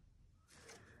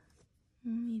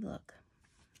 Let me look.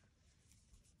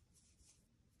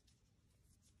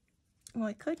 Well,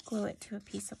 I could glue it to a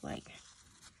piece of like,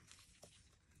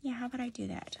 yeah, how about I do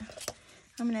that?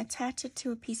 I'm going to attach it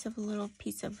to a little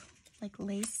piece of like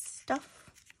lace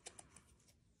stuff.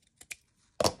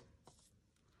 I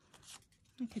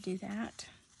could do that.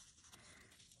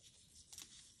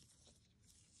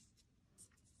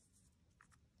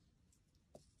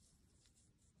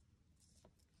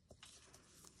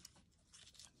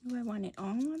 Do I want it all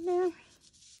on there?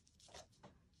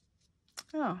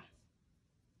 Oh,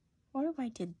 what if I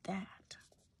did that?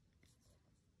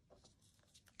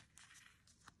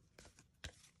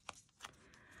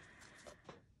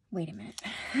 Wait a minute.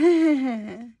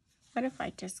 What if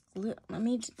I just glue? Let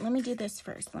me do this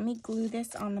first. Let me glue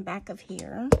this on the back of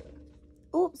here.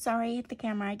 Oops, sorry, hit the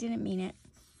camera. I didn't mean it.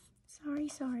 Sorry.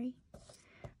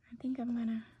 I think I'm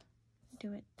gonna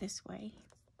do it this way.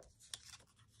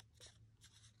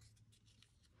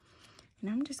 And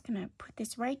I'm just gonna put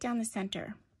this right down the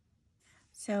center.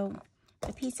 So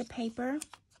the piece of paper,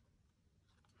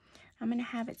 I'm gonna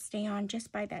have it stay on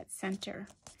just by that center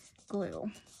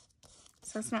glue.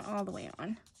 So it's not all the way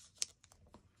on.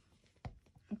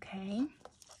 Okay,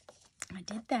 I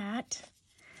did that.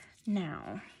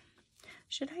 Now,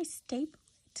 should I staple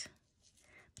it?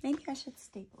 Maybe I should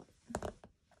staple it.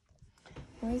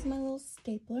 Where's my little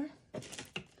stapler?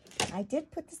 I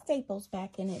did put the staples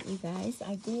back in it, you guys.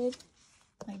 I did.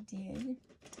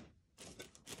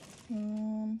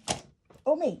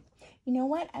 Oh, wait. You know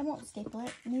what? I won't staple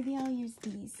it. Maybe I'll use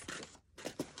these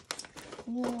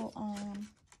little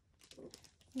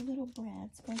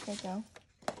brads. Where'd they go?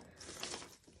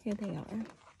 Here they are.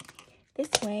 This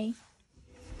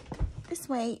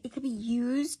way it could be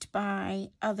used by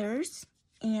others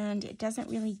and it doesn't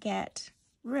really get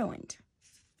ruined.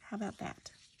 How about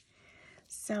that?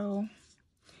 So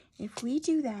if we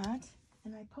do that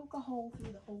and I poke a hole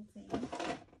through the whole thing.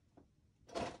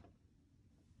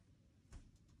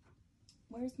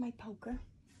 Where's my poker?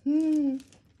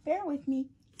 Bear with me.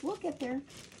 We'll get there.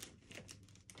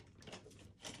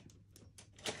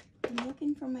 I'm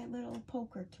looking for my little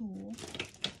poker tool.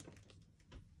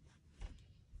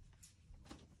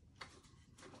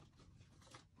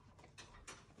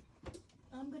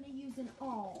 I'm going to use an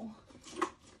awl.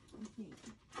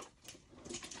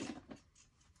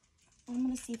 I'm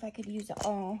going to see if I could use an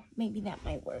awl. Maybe that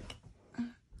might work.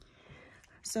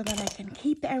 So that I can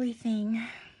keep everything.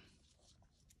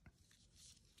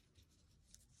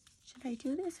 Should I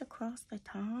do this across the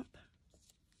top?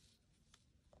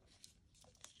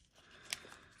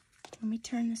 Let me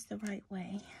turn this the right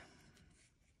way.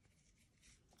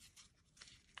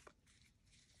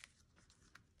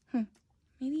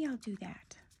 Maybe I'll do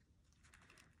that.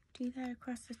 Do that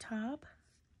across the top.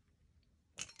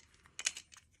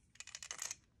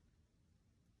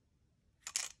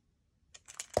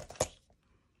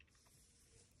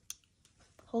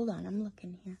 Hold on, I'm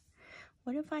looking here.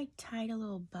 What if I tied a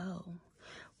little bow?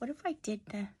 What if I did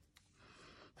the...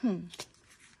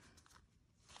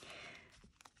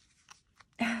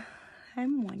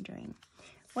 I'm wondering,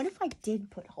 what if I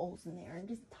did put holes in there and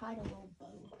just tied a little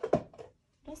bow?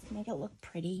 Just make it look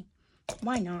pretty.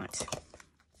 Why not?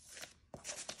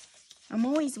 I'm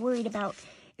always worried about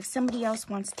if somebody else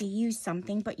wants to use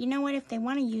something, but you know what? If they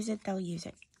want to use it, they'll use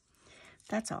it.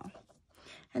 That's all.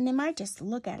 And they might just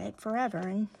look at it forever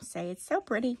and say, it's so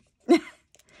pretty.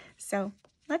 So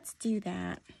let's do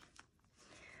that.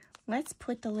 Let's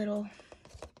put the little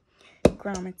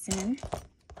grommets in.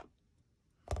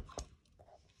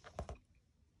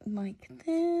 Like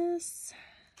this.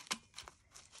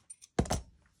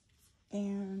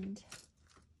 And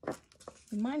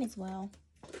you might as well.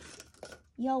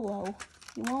 YOLO.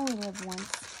 You only live once.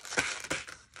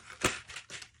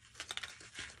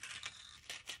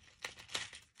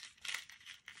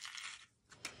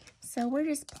 So we're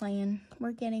just playing.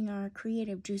 We're getting our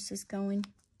creative juices going.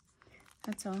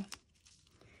 That's all.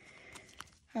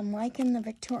 I'm liking the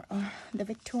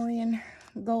Victorian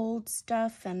gold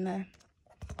stuff and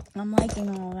I'm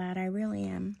liking all that. I really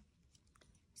am.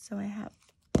 So I have,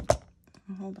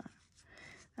 hold on.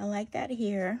 I like that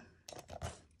here.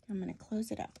 I'm going to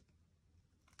close it up.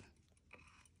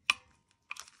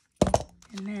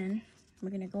 And then we're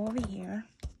going to go over here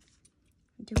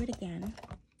and do it again.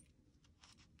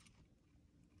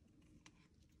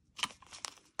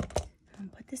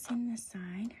 And put this in this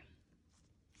side.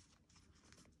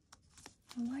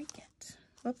 I like it.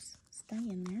 Whoops, stay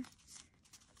in there.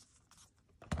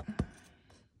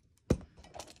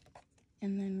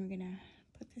 And then we're going to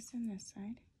put this in this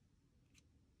side.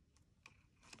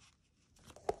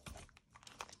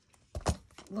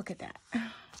 Look at that.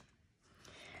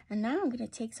 And now I'm going to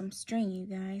take some string, you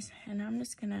guys, and I'm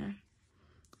just going to,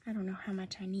 I don't know how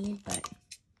much I need, but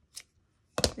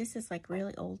this is like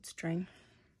really old string.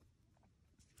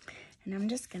 And I'm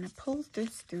just going to pull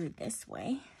this through this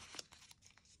way.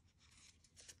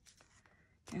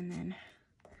 And then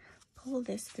pull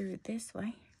this through this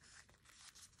way.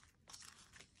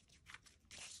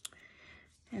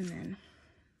 And then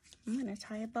I'm going to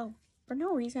tie a bow for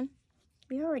no reason.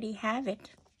 We already have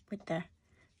it with the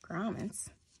grommets.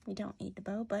 We don't need the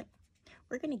bow, but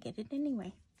we're going to get it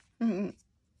anyway.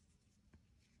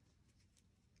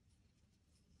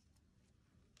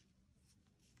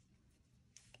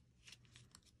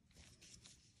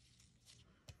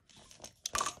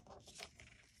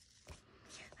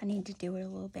 I need to do it a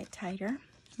little bit tighter.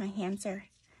 My hands are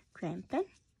cramping.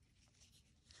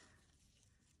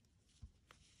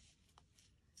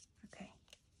 Okay,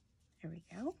 there we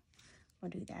go.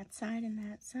 We'll do that side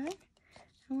and that side.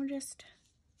 And we'll just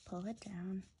pull it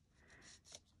down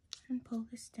and pull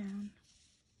this down.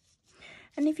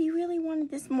 And if you really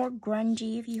wanted this more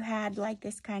grungy, if you had like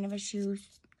this kind of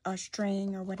a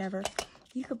string or whatever,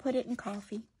 you could put it in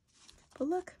coffee. But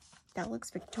look, that looks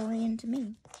Victorian to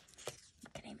me.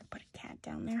 I can even put a cat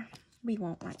down there. We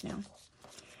won't right now.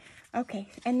 Okay,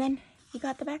 and then you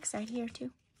got the back side here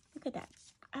too. Look at that.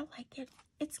 I like it.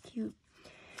 It's cute.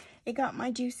 It got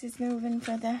my juices moving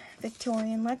for the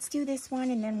Victorian. Let's do this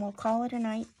one and then we'll call it a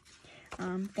night.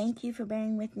 Thank you for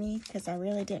bearing with me because I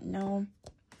really didn't know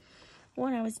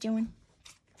what I was doing.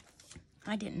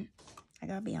 I didn't. I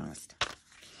gotta be honest.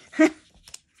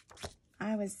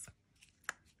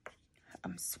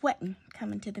 I'm sweating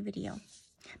coming to the video.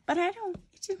 But it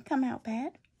didn't come out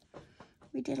bad.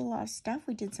 We did a lot of stuff.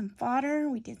 We did some fodder.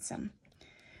 We did some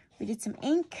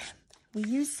ink. We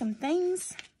used some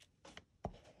things.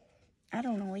 I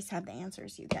don't always have the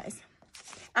answers, you guys.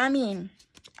 I mean,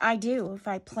 I do if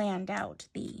I planned out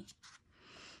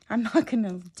I'm not going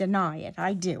to deny it.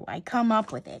 I do. I come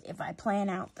up with it if I plan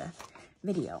out the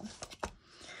video.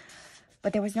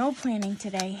 But there was no planning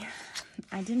today.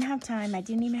 I didn't have time. I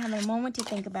didn't even have a moment to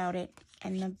think about it.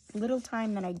 And the little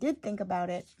time that I did think about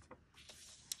it,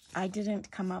 I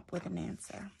didn't come up with an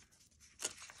answer.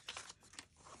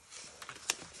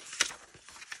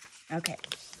 Okay.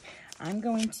 I'm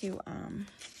going to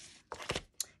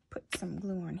put some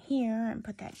glue on here and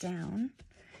put that down.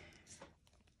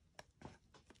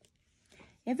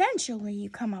 Eventually, you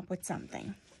come up with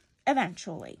something.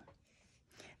 Eventually.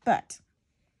 But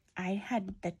I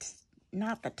had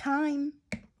not the time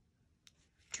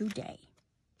today.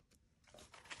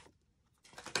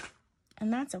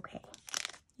 And that's okay.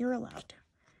 You're allowed.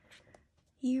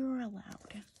 You're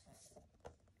allowed.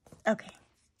 Okay.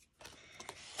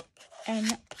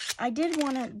 And I did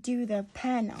want to do the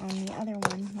pen on the other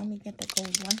one. Let me get the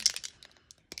gold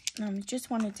one. Just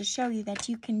wanted to show you that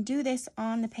you can do this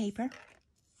on the paper.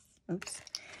 Oops.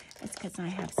 It's because I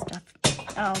have stuff.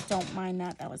 Oh, don't mind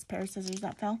that. That was a pair of scissors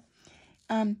that fell.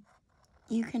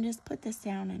 You can just put this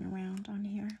down and around on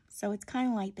here. So it's kind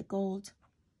of like the gold.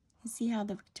 You see how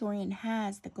the Victorian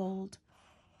has the gold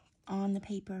on the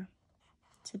paper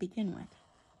to begin with.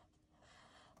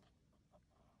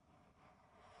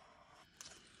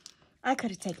 I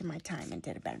could have taken my time and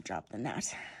did a better job than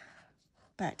that,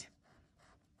 but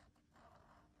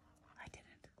I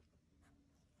didn't.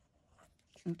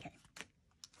 Okay.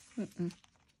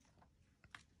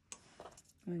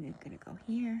 We're gonna go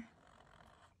here.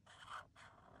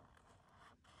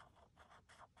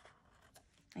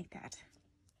 Like that.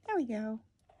 There we go.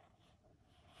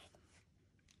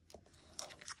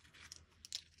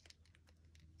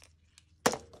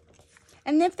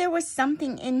 And if there was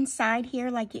something inside here,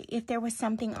 like if there was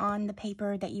something on the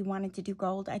paper that you wanted to do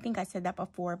gold, I think I said that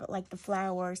before, but like the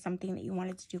flower or something that you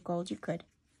wanted to do gold, you could.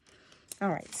 All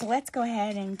right, so let's go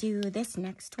ahead and do this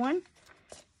next one.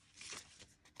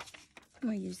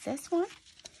 We'll use this one.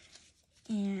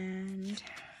 And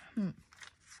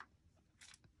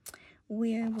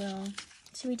we will,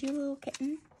 should we do a little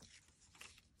kitten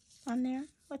on there?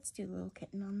 Let's do a little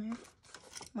kitten on there.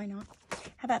 Why not?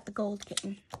 How about the gold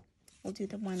kitten? We'll do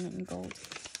the one in gold.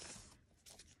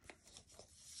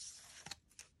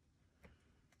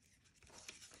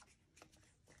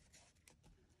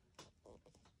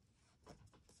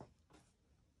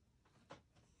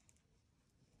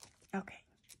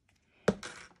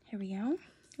 Here we go.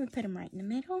 We put them right in the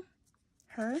middle.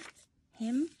 Her,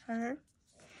 him, her.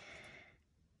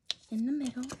 In the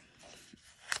middle.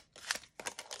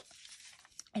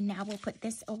 And now we'll put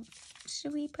this over.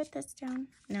 Should we put this down?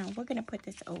 No, we're going to put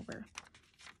this over.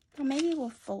 Well, maybe we'll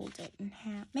fold it in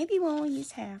half. Maybe we'll only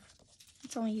use half.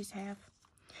 Let's only use half.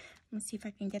 Let's see if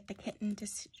I can get the kitten to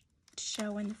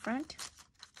show in the front.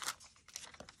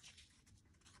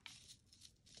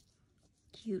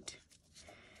 Cute.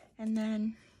 And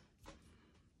then,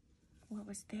 what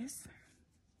was this?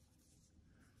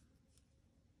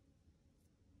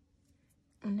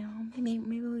 No,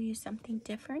 maybe we'll use something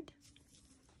different.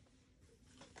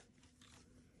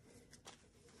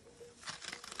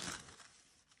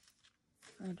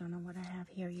 I don't know what I have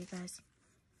here, you guys.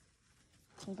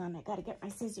 Hold on, I gotta get my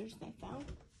scissors I found.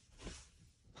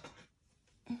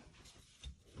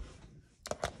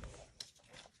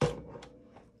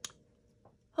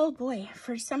 Oh boy,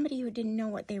 for somebody who didn't know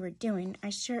what they were doing, I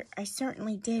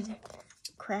certainly did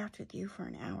craft with you for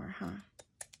an hour, huh?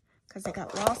 Because I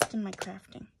got lost in my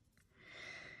crafting.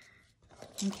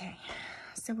 Okay,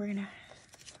 so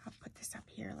I'll put this up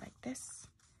here like this,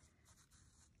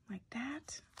 like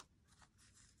that.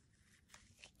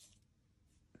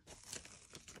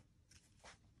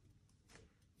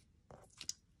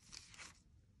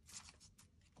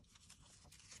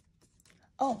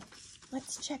 Oh,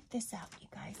 let's check this out, you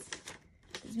guys.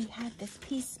 Because we had this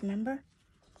piece, remember?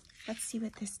 Let's see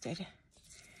what this did.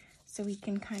 So we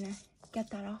can kind of get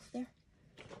that off there.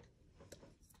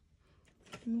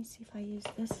 Let me see if I use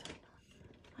this.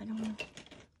 I don't know.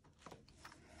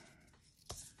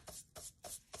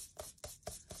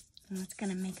 Oh, it's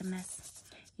going to make a mess.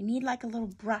 You need like a little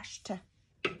brush to...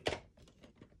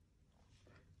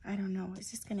 I don't know.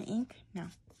 Is this going to ink? No.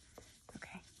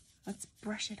 Okay. Let's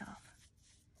brush it off.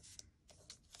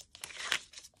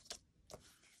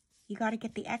 You got to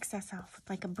get the excess off with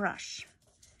like a brush.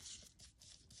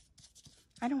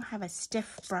 I don't have a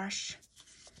stiff brush.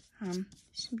 It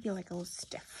should be like a little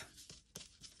stiff.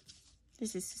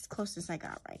 This is as close as I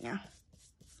got right now.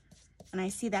 And I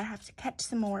see that I have to catch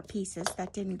some more pieces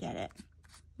that didn't get it.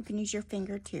 You can use your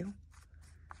finger too.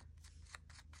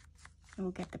 And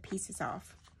we'll get the pieces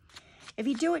off. If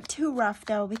you do it too rough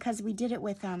though, because we did it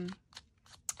with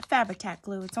Fabri-Tac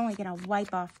glue, it's only going to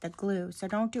wipe off the glue. So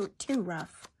don't do it too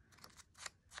rough.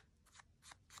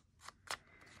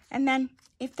 And then,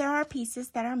 if there are pieces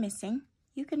that are missing,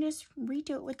 you can just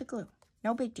redo it with the glue.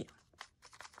 No big deal.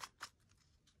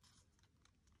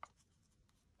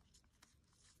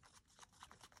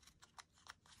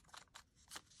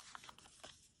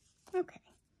 Okay.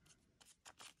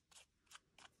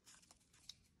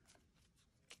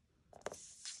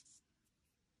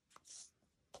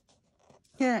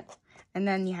 Yeah. And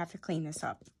then you have to clean this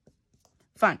up.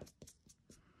 Fun.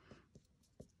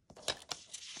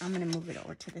 I'm going to move it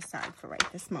over to the side for right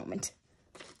this moment.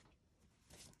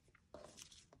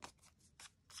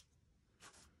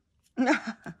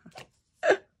 I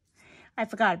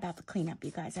forgot about the cleanup,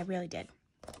 you guys. I really did.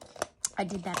 I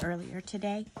did that earlier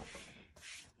today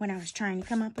when I was trying to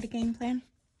come up with a game plan.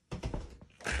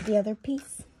 The other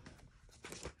piece,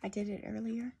 I did it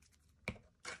earlier.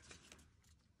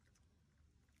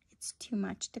 It's too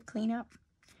much to clean up.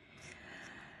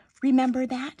 Remember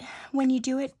that when you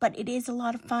do it, but it is a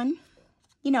lot of fun.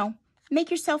 You know, make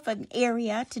yourself an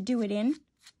area to do it in.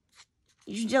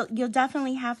 You'll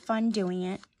definitely have fun doing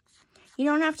it. You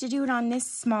don't have to do it on this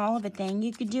small of a thing.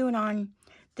 You could do it on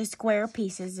the square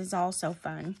pieces is also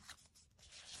fun.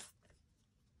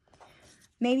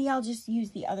 Maybe I'll just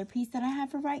use the other piece that I have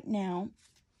for right now,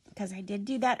 because I did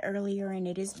do that earlier and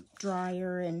it is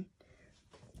drier and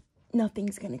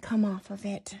nothing's going to come off of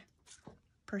it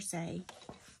per se.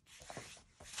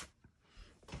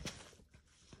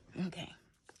 Okay,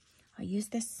 I'll use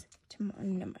this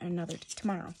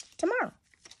tomorrow.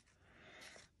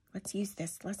 Let's use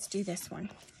this. Let's do this one.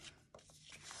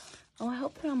 Oh, I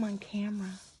hope I'm on camera.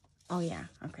 Oh, yeah.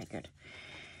 Okay, good.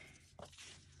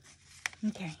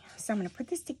 Okay, so I'm going to put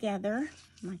this together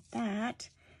like that.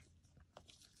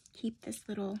 Keep this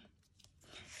little...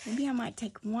 Maybe I might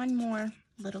take one more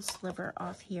little sliver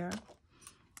off here.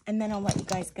 And then I'll let you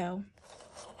guys go.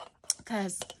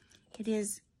 Because it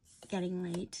is getting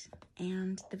late.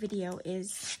 And the video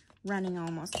is running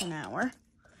almost an hour.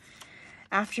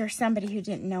 After somebody who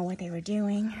didn't know what they were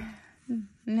doing,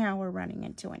 now we're running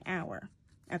into an hour.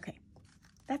 Okay,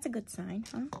 that's a good sign,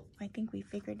 huh? I think we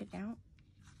figured it out.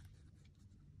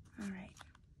 All right.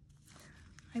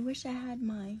 I wish I had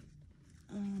my,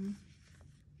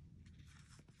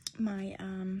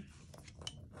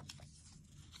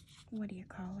 what do you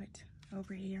call it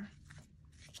over here?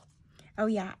 Oh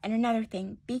yeah, and another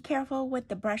thing, be careful with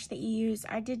the brush that you use.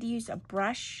 I did use a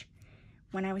brush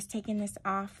when I was taking this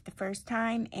off the first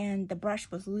time, and the brush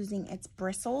was losing its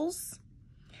bristles.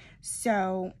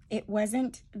 So it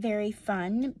wasn't very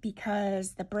fun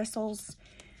because the bristles,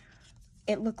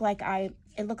 it looked like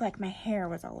my hair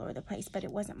was all over the place, but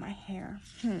it wasn't my hair.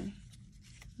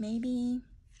 Maybe.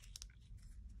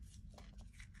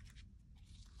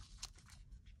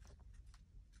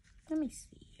 Let me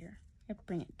see here. I'll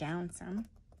bring it down some.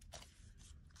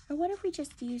 Or what if we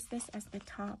just use this as the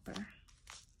topper?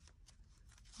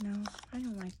 No, I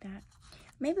don't like that.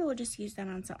 Maybe we'll just use that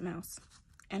on something else.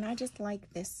 And I just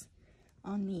like this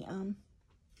on the,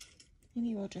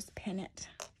 maybe we'll just pin it.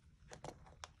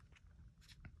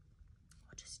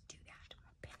 We'll just do that.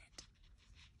 We'll pin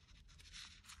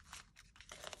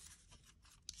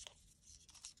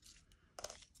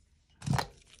it.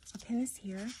 I'll pin this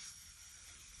here.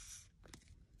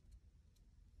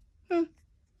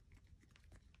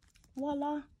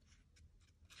 Voila.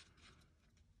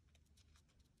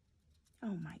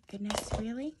 Oh my goodness,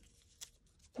 really?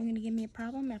 You're gonna give me a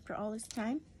problem after all this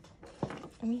time?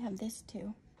 And we have this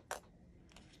too.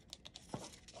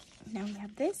 Now we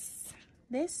have this.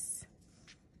 Let's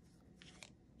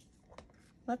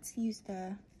use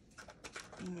the,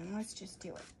 let's just do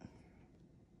it.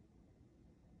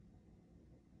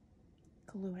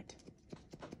 Glue it.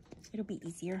 It'll be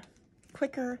easier,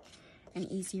 quicker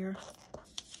and easier.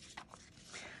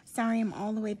 Sorry, I'm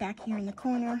all the way back here in the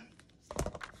corner.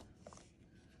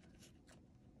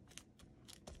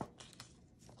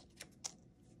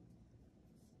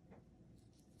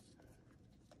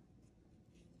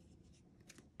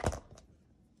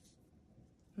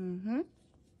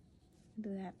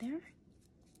 Do that there.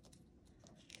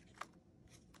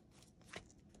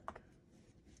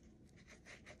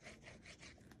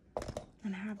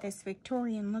 And I have this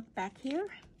Victorian look back here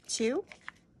too.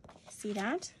 See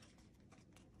that?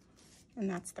 And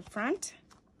that's the front.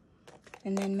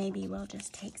 And then maybe we'll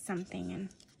just take something and,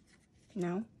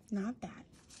 no, not that.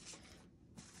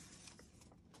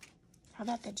 How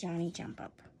about the Johnny jump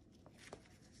up?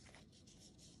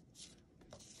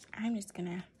 I'm just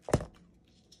gonna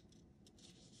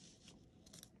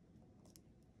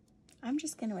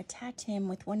attach him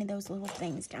with one of those little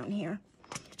things down here.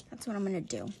 That's what I'm gonna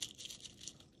do.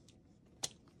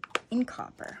 In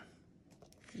copper.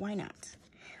 Why not?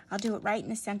 I'll do it right in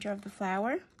the center of the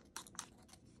flower.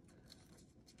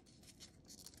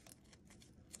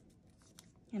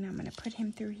 And I'm gonna put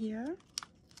him through here.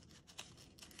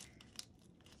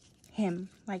 Him,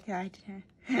 like I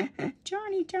did.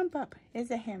 Johnny jump up is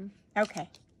a him. Okay.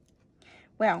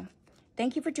 Well,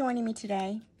 thank you for joining me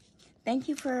today. Thank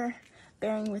you for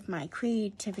bearing with my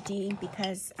creativity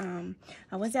because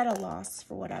I was at a loss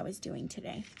for what I was doing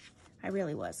today. I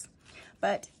really was.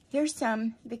 But here's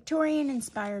some Victorian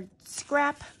inspired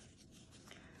scrap.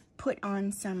 Put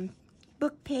on some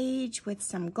book page with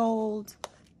some gold.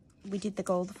 We did the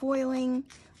gold foiling.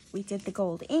 We did the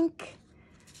gold ink.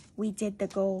 We did the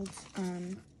gold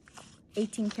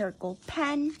 18 karat gold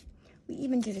pen. We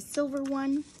even did a silver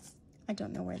one. I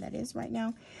don't know where that is right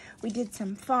now. We did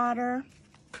some fodder.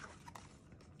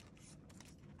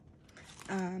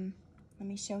 Let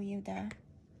me show you the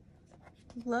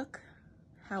look,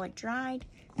 how it dried,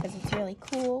 because it's really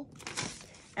cool.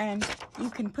 And you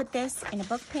can put this in a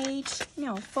book page. You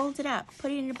know, fold it up,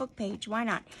 put it in a book page. Why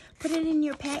not? Put it in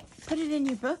your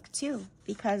book too,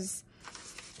 because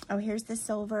oh, here's the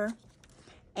silver.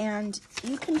 And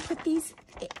you can put these,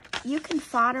 you can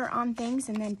fodder on things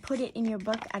and then put it in your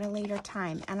book at a later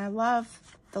time. And I love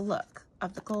the look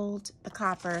of the gold, the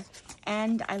copper,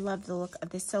 and I love the look of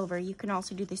the silver. You can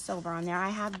also do the silver on there. I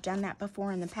have done that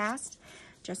before in the past,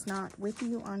 just not with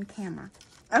you on camera.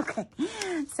 Okay,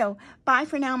 so bye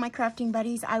for now, my crafting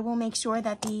buddies. I will make sure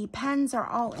that the pens are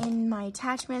all in my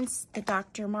attachments. The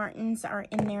Dr. Martens are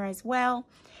in there as well.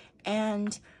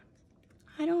 And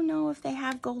I don't know if they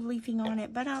have gold leafing on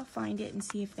it, but I'll find it and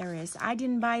see if there is. I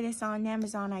didn't buy this on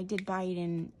Amazon. I did buy it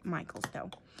in Michael's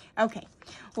though. Okay,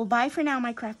 well, bye for now,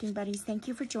 my crafting buddies. Thank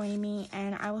you for joining me,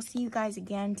 and I will see you guys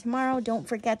again tomorrow. Don't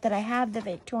forget that I have the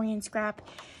Victorian scrap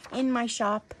in my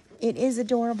shop. It is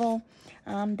adorable.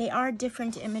 They are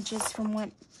different images from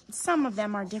what, some of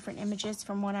them are different images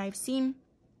from what I've seen.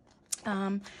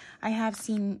 I have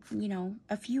seen, you know,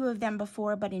 a few of them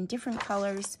before, but in different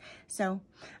colors. So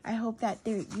I hope that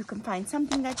you can find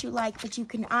something that you like, but you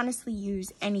can honestly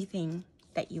use anything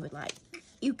that you would like.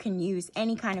 You can use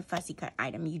any kind of fussy cut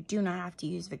item. You do not have to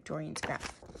use Victorian scrap.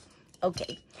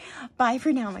 Okay, bye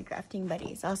for now, my crafting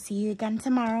buddies. I'll see you again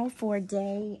tomorrow for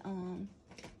day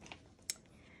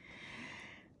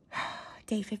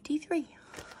 53.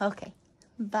 Okay,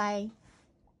 Bye.